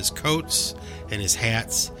kept his coats and his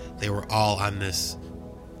hats. They were all on this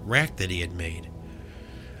rack that he had made.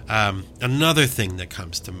 Another thing that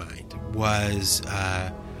comes to mind was,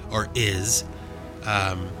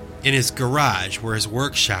 in his garage where his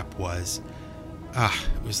workshop was.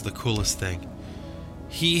 It was the coolest thing.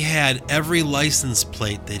 He had every license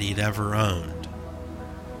plate that he'd ever owned.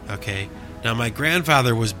 Okay? Now, my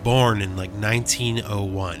grandfather was born in like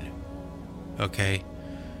 1901. Okay?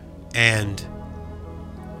 And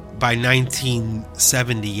by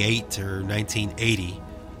 1978 or 1980,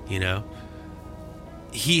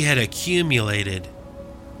 he had accumulated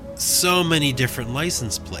so many different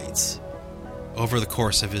license plates over the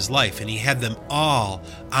course of his life, and he had them all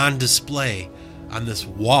on display on this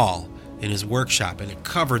wall in his workshop, and it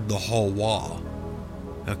covered the whole wall.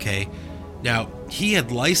 Okay? Now, he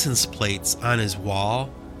had license plates on his wall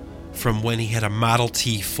from when he had a Model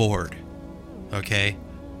T Ford. Okay?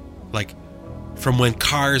 Like, from when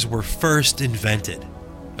cars were first invented.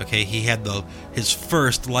 Okay? He had his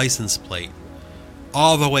first license plate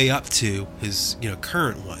all the way up to his,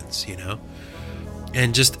 current ones,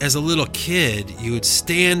 And just as a little kid, you would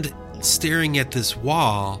stand staring at this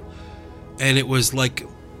wall, and it was like,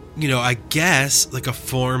 I guess like a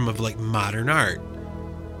form of like modern art.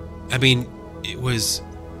 I mean, it was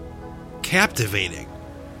captivating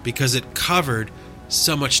because it covered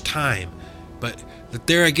so much time But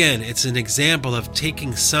there again, it's an example of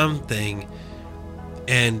taking something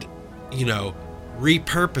and,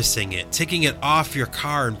 repurposing it, taking it off your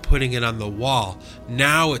car and putting it on the wall.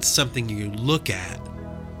 Now it's something you look at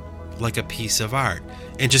like a piece of art.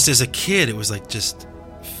 And just as a kid, it was like just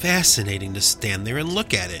fascinating to stand there and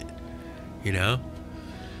look at it,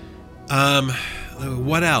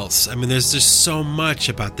 What else? I mean, there's just so much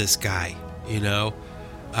about this guy,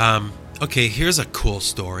 Okay, here's a cool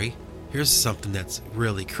story. Here's something that's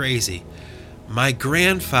really crazy. My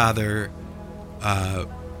grandfather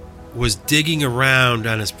was digging around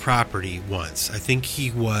on his property once. I think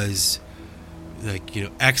he was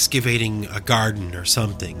excavating a garden or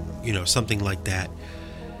something, something like that.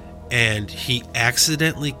 And he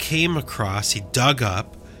accidentally he dug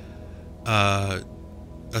up a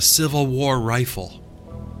Civil War rifle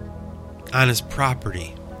on his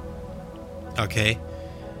property. Okay?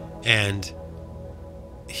 And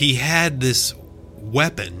he had this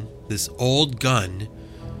weapon, this old gun,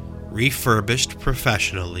 refurbished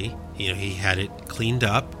professionally. He had it cleaned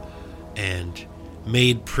up and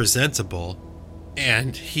made presentable,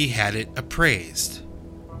 and he had it appraised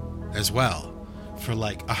as well for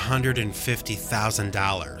like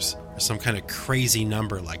 $150,000 or some kind of crazy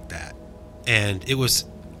number like that. And it was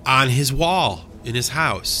on his wall in his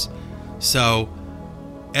house. So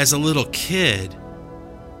as a little kid,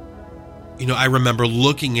 I remember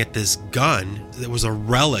looking at this gun that was a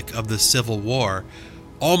relic of the Civil War,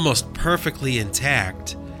 almost perfectly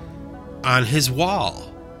intact, on his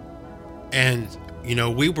wall. And,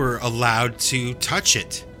 we were allowed to touch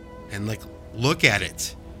it and look at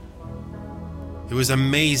it. It was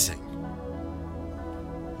amazing.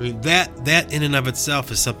 I mean, that in and of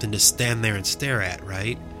itself is something to stand there and stare at,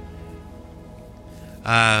 right?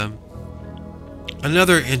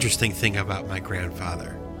 Another interesting thing about my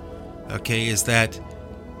grandfather, okay, is that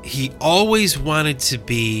he always wanted to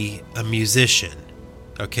be a musician,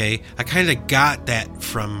 okay? I kind of got that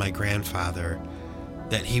from my grandfather,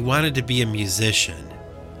 that he wanted to be a musician,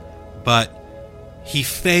 but he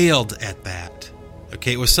failed at that,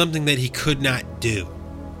 okay? It was something that he could not do.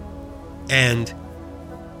 And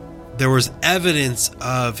there was evidence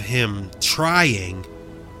of him trying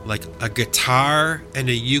like a guitar and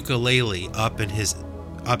a ukulele up in his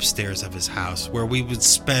upstairs of his house, where we would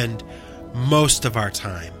spend most of our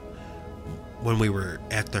time when we were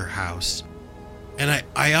at their house. And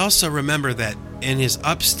I also remember that in his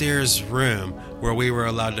upstairs room, where we were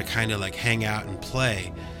allowed to kind of like hang out and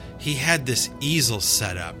play, he had this easel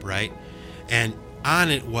set up, right? And on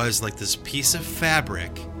it was like this piece of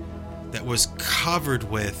fabric that was covered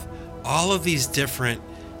with all of these different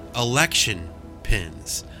election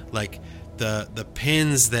pins, like the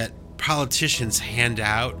pins that politicians hand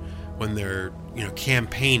out when they're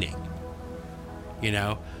campaigning.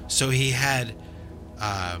 So he had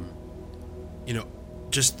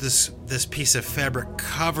just this piece of fabric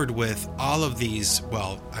covered with all of these.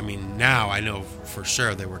 Well, I mean, now I know for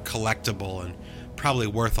sure they were collectible and probably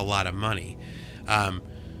worth a lot of money.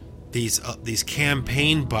 These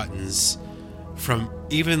campaign buttons from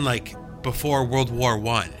even like before World War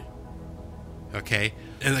I. Okay,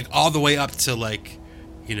 and like all the way up to like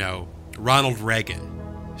Ronald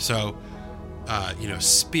Reagan. So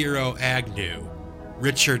Spiro Agnew,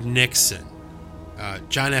 Richard Nixon,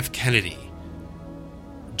 John F. Kennedy,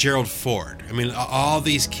 Gerald Ford. I mean, all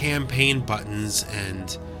these campaign buttons,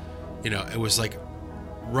 and it was like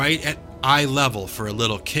right at eye level for a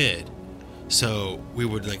little kid. So we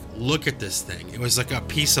would like look at this thing. It was like a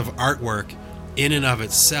piece of artwork in and of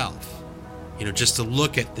itself, just to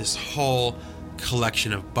look at this whole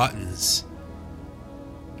collection of buttons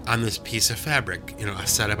on this piece of fabric,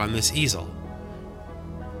 set up on this easel.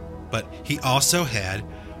 But he also had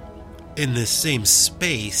in this same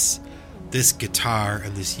space this guitar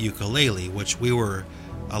and this ukulele, which we were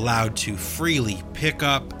allowed to freely pick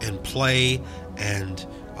up and play and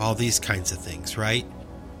all these kinds of things, right?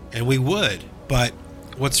 And we would. But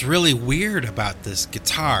what's really weird about this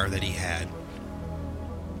guitar that he had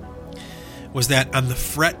was that on the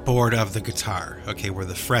fretboard of the guitar, okay, where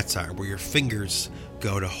the frets are, where your fingers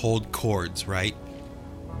go to hold chords, right?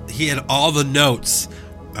 He had all the notes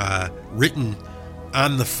written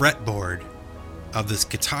on the fretboard of this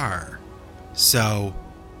guitar. So,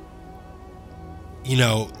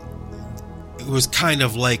 it was kind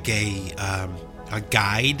of like a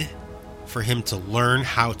guide for him to learn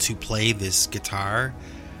how to play this guitar.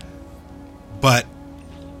 But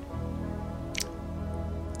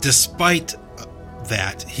despite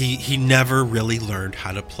that, he never really learned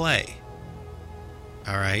how to play.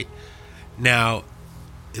 All right. Now,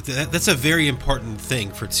 that's a very important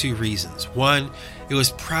thing for two reasons. One it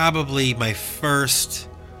was probably my first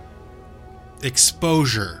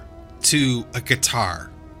exposure to a guitar,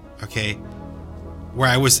 okay, where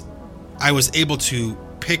I was able to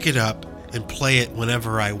pick it up and play it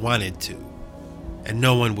whenever I wanted to, and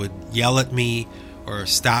no one would yell at me or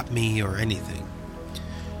stop me or anything.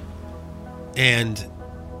 And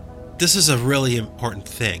this is a really important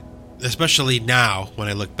thing, especially now when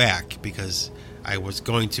I look back, because I was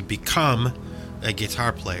going to become a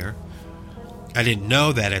guitar player. I didn't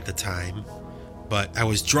know that at the time, but I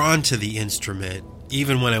was drawn to the instrument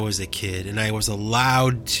even when I was a kid, and I was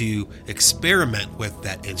allowed to experiment with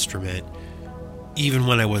that instrument even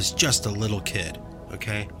when I was just a little kid,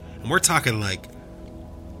 okay? And we're talking like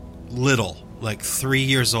little, like 3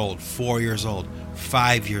 years old, 4 years old,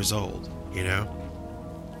 5 years old, you know?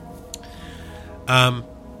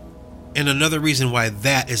 And another reason why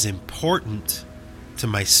that is important to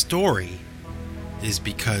my story is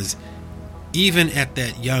because even at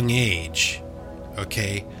that young age,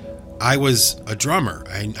 okay, I was a drummer.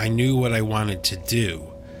 I knew what I wanted to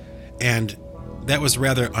do. And that was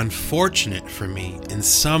rather unfortunate for me in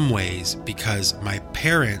some ways because my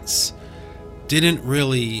parents didn't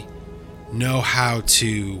really know how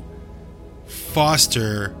to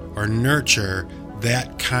foster or nurture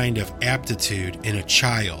that kind of aptitude in a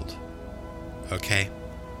child. Okay?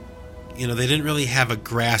 You know, they didn't really have a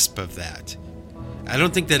grasp of that. I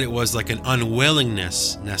don't think that it was like an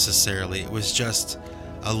unwillingness necessarily. It was just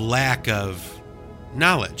a lack of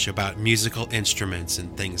knowledge about musical instruments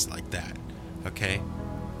and things like that. Okay?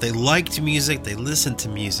 They liked music, they listened to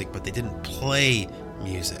music, but they didn't play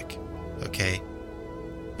music. Okay?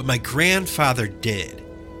 But my grandfather did.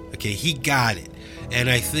 Okay? He got it. And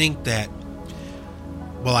I think that,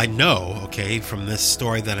 well, I know, okay, from this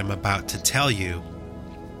story that I'm about to tell you,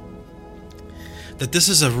 that this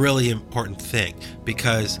is a really important thing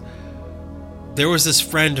because there was this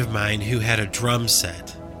friend of mine who had a drum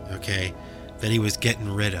set, okay, that he was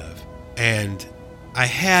getting rid of. And I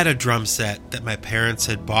had a drum set that my parents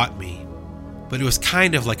had bought me, but it was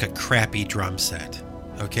kind of like a crappy drum set,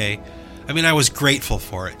 okay? I mean, I was grateful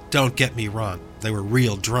for it, don't get me wrong. They were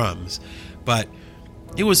real drums, but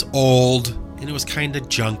it was old and it was kind of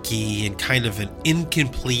junky and kind of an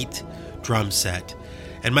incomplete drum set.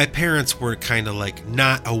 And my parents were kind of like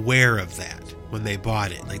not aware of that when they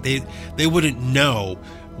bought it. Like they wouldn't know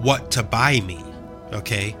what to buy me,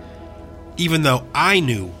 okay? Even though I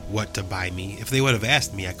knew what to buy me. If they would have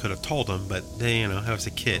asked me, I could have told them, but they, you know, I was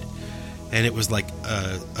a kid. And it was like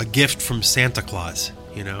a gift from Santa Claus,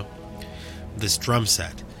 you know, this drum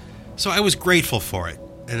set. So I was grateful for it,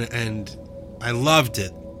 and I loved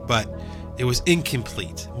it, but it was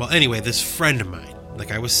incomplete. Well, anyway, this friend of mine,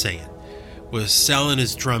 like I was saying, was selling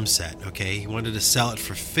his drum set, okay? He wanted to sell it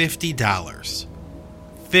for $50.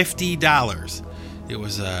 $50. It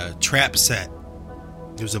was a trap set.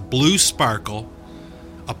 It was a blue sparkle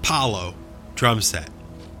Apollo drum set.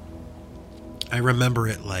 I remember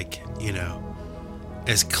it like, you know,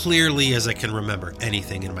 as clearly as I can remember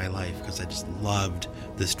anything in my life because I just loved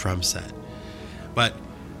this drum set. But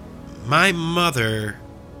my mother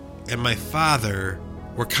and my father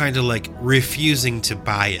were kind of like refusing to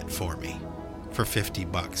buy it for me for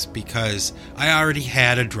 $50 because I already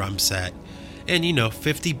had a drum set, and you know,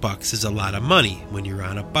 $50 is a lot of money when you're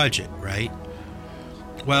on a budget, right?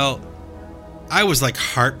 Well, I was like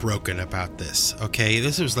heartbroken about this, okay?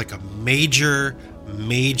 This was like a major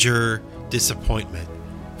disappointment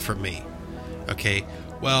for me, okay?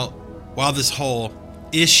 Well, while this whole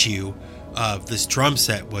issue of this drum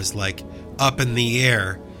set was like up in the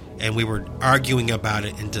air and we were arguing about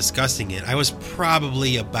it and discussing it, I was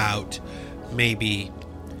probably about maybe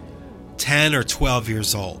 10 or 12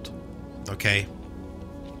 years old, okay?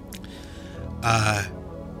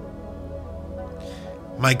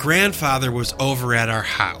 My grandfather was over at our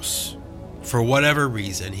house. For whatever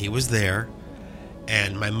reason, he was there,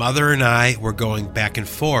 and my mother and I were going back and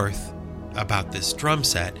forth about this drum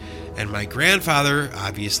set, and my grandfather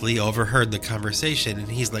obviously overheard the conversation, and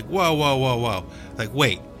he's like, whoa. Like,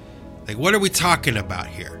 wait, like, what are we talking about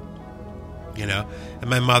here? You know, and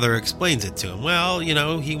my mother explains it to him. Well, you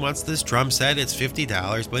know, he wants this drum set. It's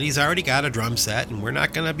 $50, but he's already got a drum set, and we're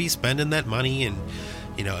not going to be spending that money. And,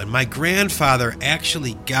 you know, and my grandfather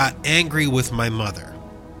actually got angry with my mother.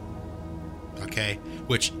 Okay,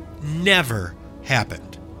 which never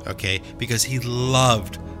happened. Okay, because he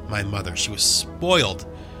loved my mother. She was spoiled.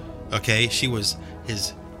 Okay, she was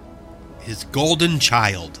his golden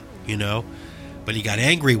child. You know, but he got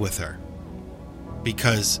angry with her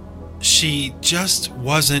because she just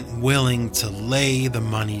wasn't willing to lay the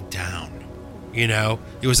money down. You know,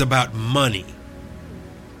 it was about money.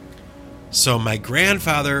 So my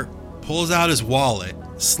grandfather pulls out his wallet,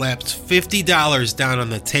 slaps $50 down on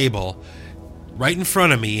the table right in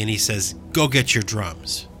front of me, and he says, "Go get your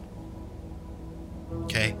drums."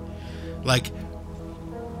 Okay?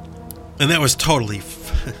 And that was totally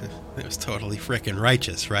freaking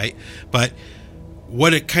righteous, right? But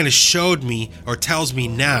what it kind of showed me, or tells me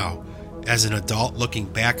now, as an adult looking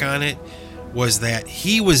back on it, was that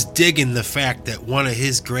he was digging the fact that one of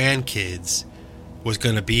his grandkids was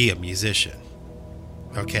going to be a musician.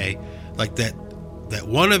 Okay? That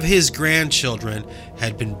one of his grandchildren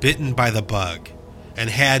had been bitten by the bug and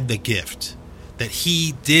had the gift that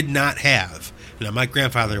he did not have. Now, my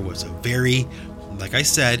grandfather was a very, like I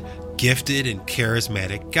said, gifted and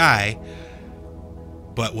charismatic guy.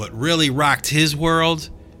 But what really rocked his world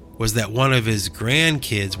was that one of his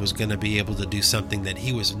grandkids was going to be able to do something that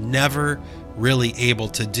he was never really able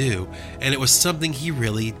to do. And it was something he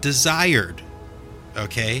really desired.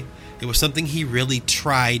 Okay? It was something he really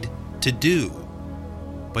tried to do,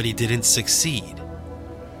 but he didn't succeed.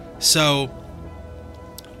 So,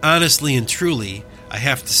 honestly and truly, I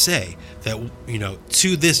have to say that,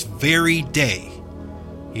 to this very day,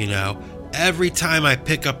 every time I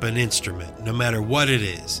pick up an instrument, no matter what it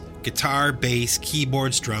is, guitar, bass,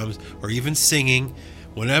 keyboards, drums, or even singing,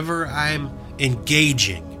 whenever I'm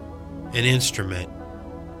engaging an instrument,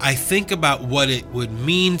 I think about what it would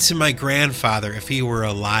mean to my grandfather if he were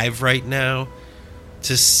alive right now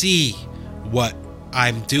to see what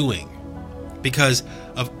I'm doing. Because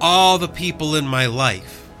of all the people in my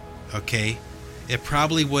life, okay, it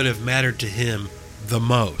probably would have mattered to him the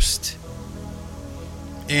most.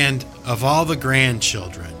 And of all the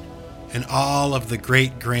grandchildren and all of the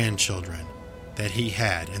great-grandchildren that he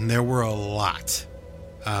had, and there were a lot,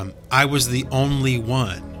 I was the only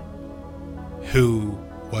one who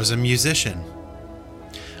was a musician.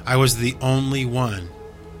 I was the only one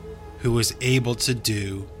who was able to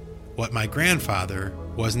do what my grandfather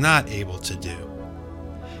was not able to do.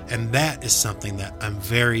 And that is something that I'm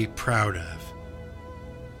very proud of.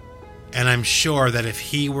 And I'm sure that if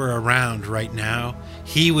he were around right now,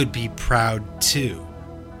 he would be proud too.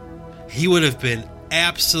 He would have been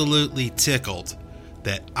absolutely tickled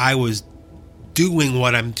that I was doing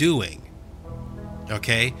what I'm doing.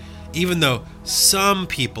 Okay? Even though some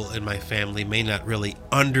people in my family may not really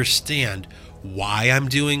understand why I'm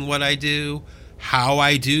doing what I do, how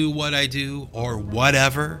I do what I do, or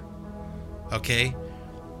whatever. Okay?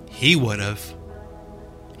 He would have.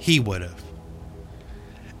 He would have.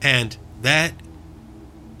 And that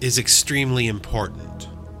is extremely important.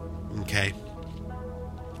 Okay?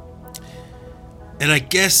 And I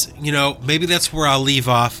guess, maybe that's where I'll leave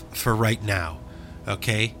off for right now.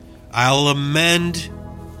 Okay? I'll amend,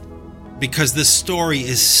 because this story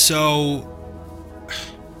is so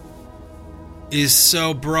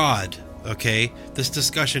broad. Okay? This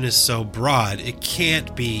discussion is so broad, it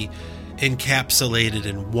can't be encapsulated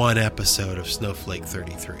in one episode of Snowflake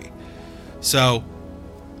 33. So,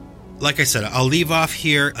 like I said, I'll leave off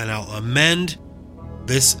here and I'll amend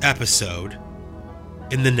this episode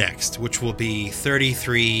in the next, which will be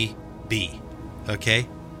 33B. Okay?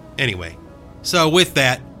 Anyway, so with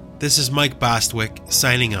that, this is Mike Bostwick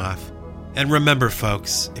signing off. And remember,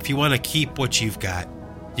 folks, if you want to keep what you've got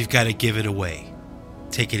to give it away.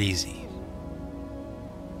 Take it easy.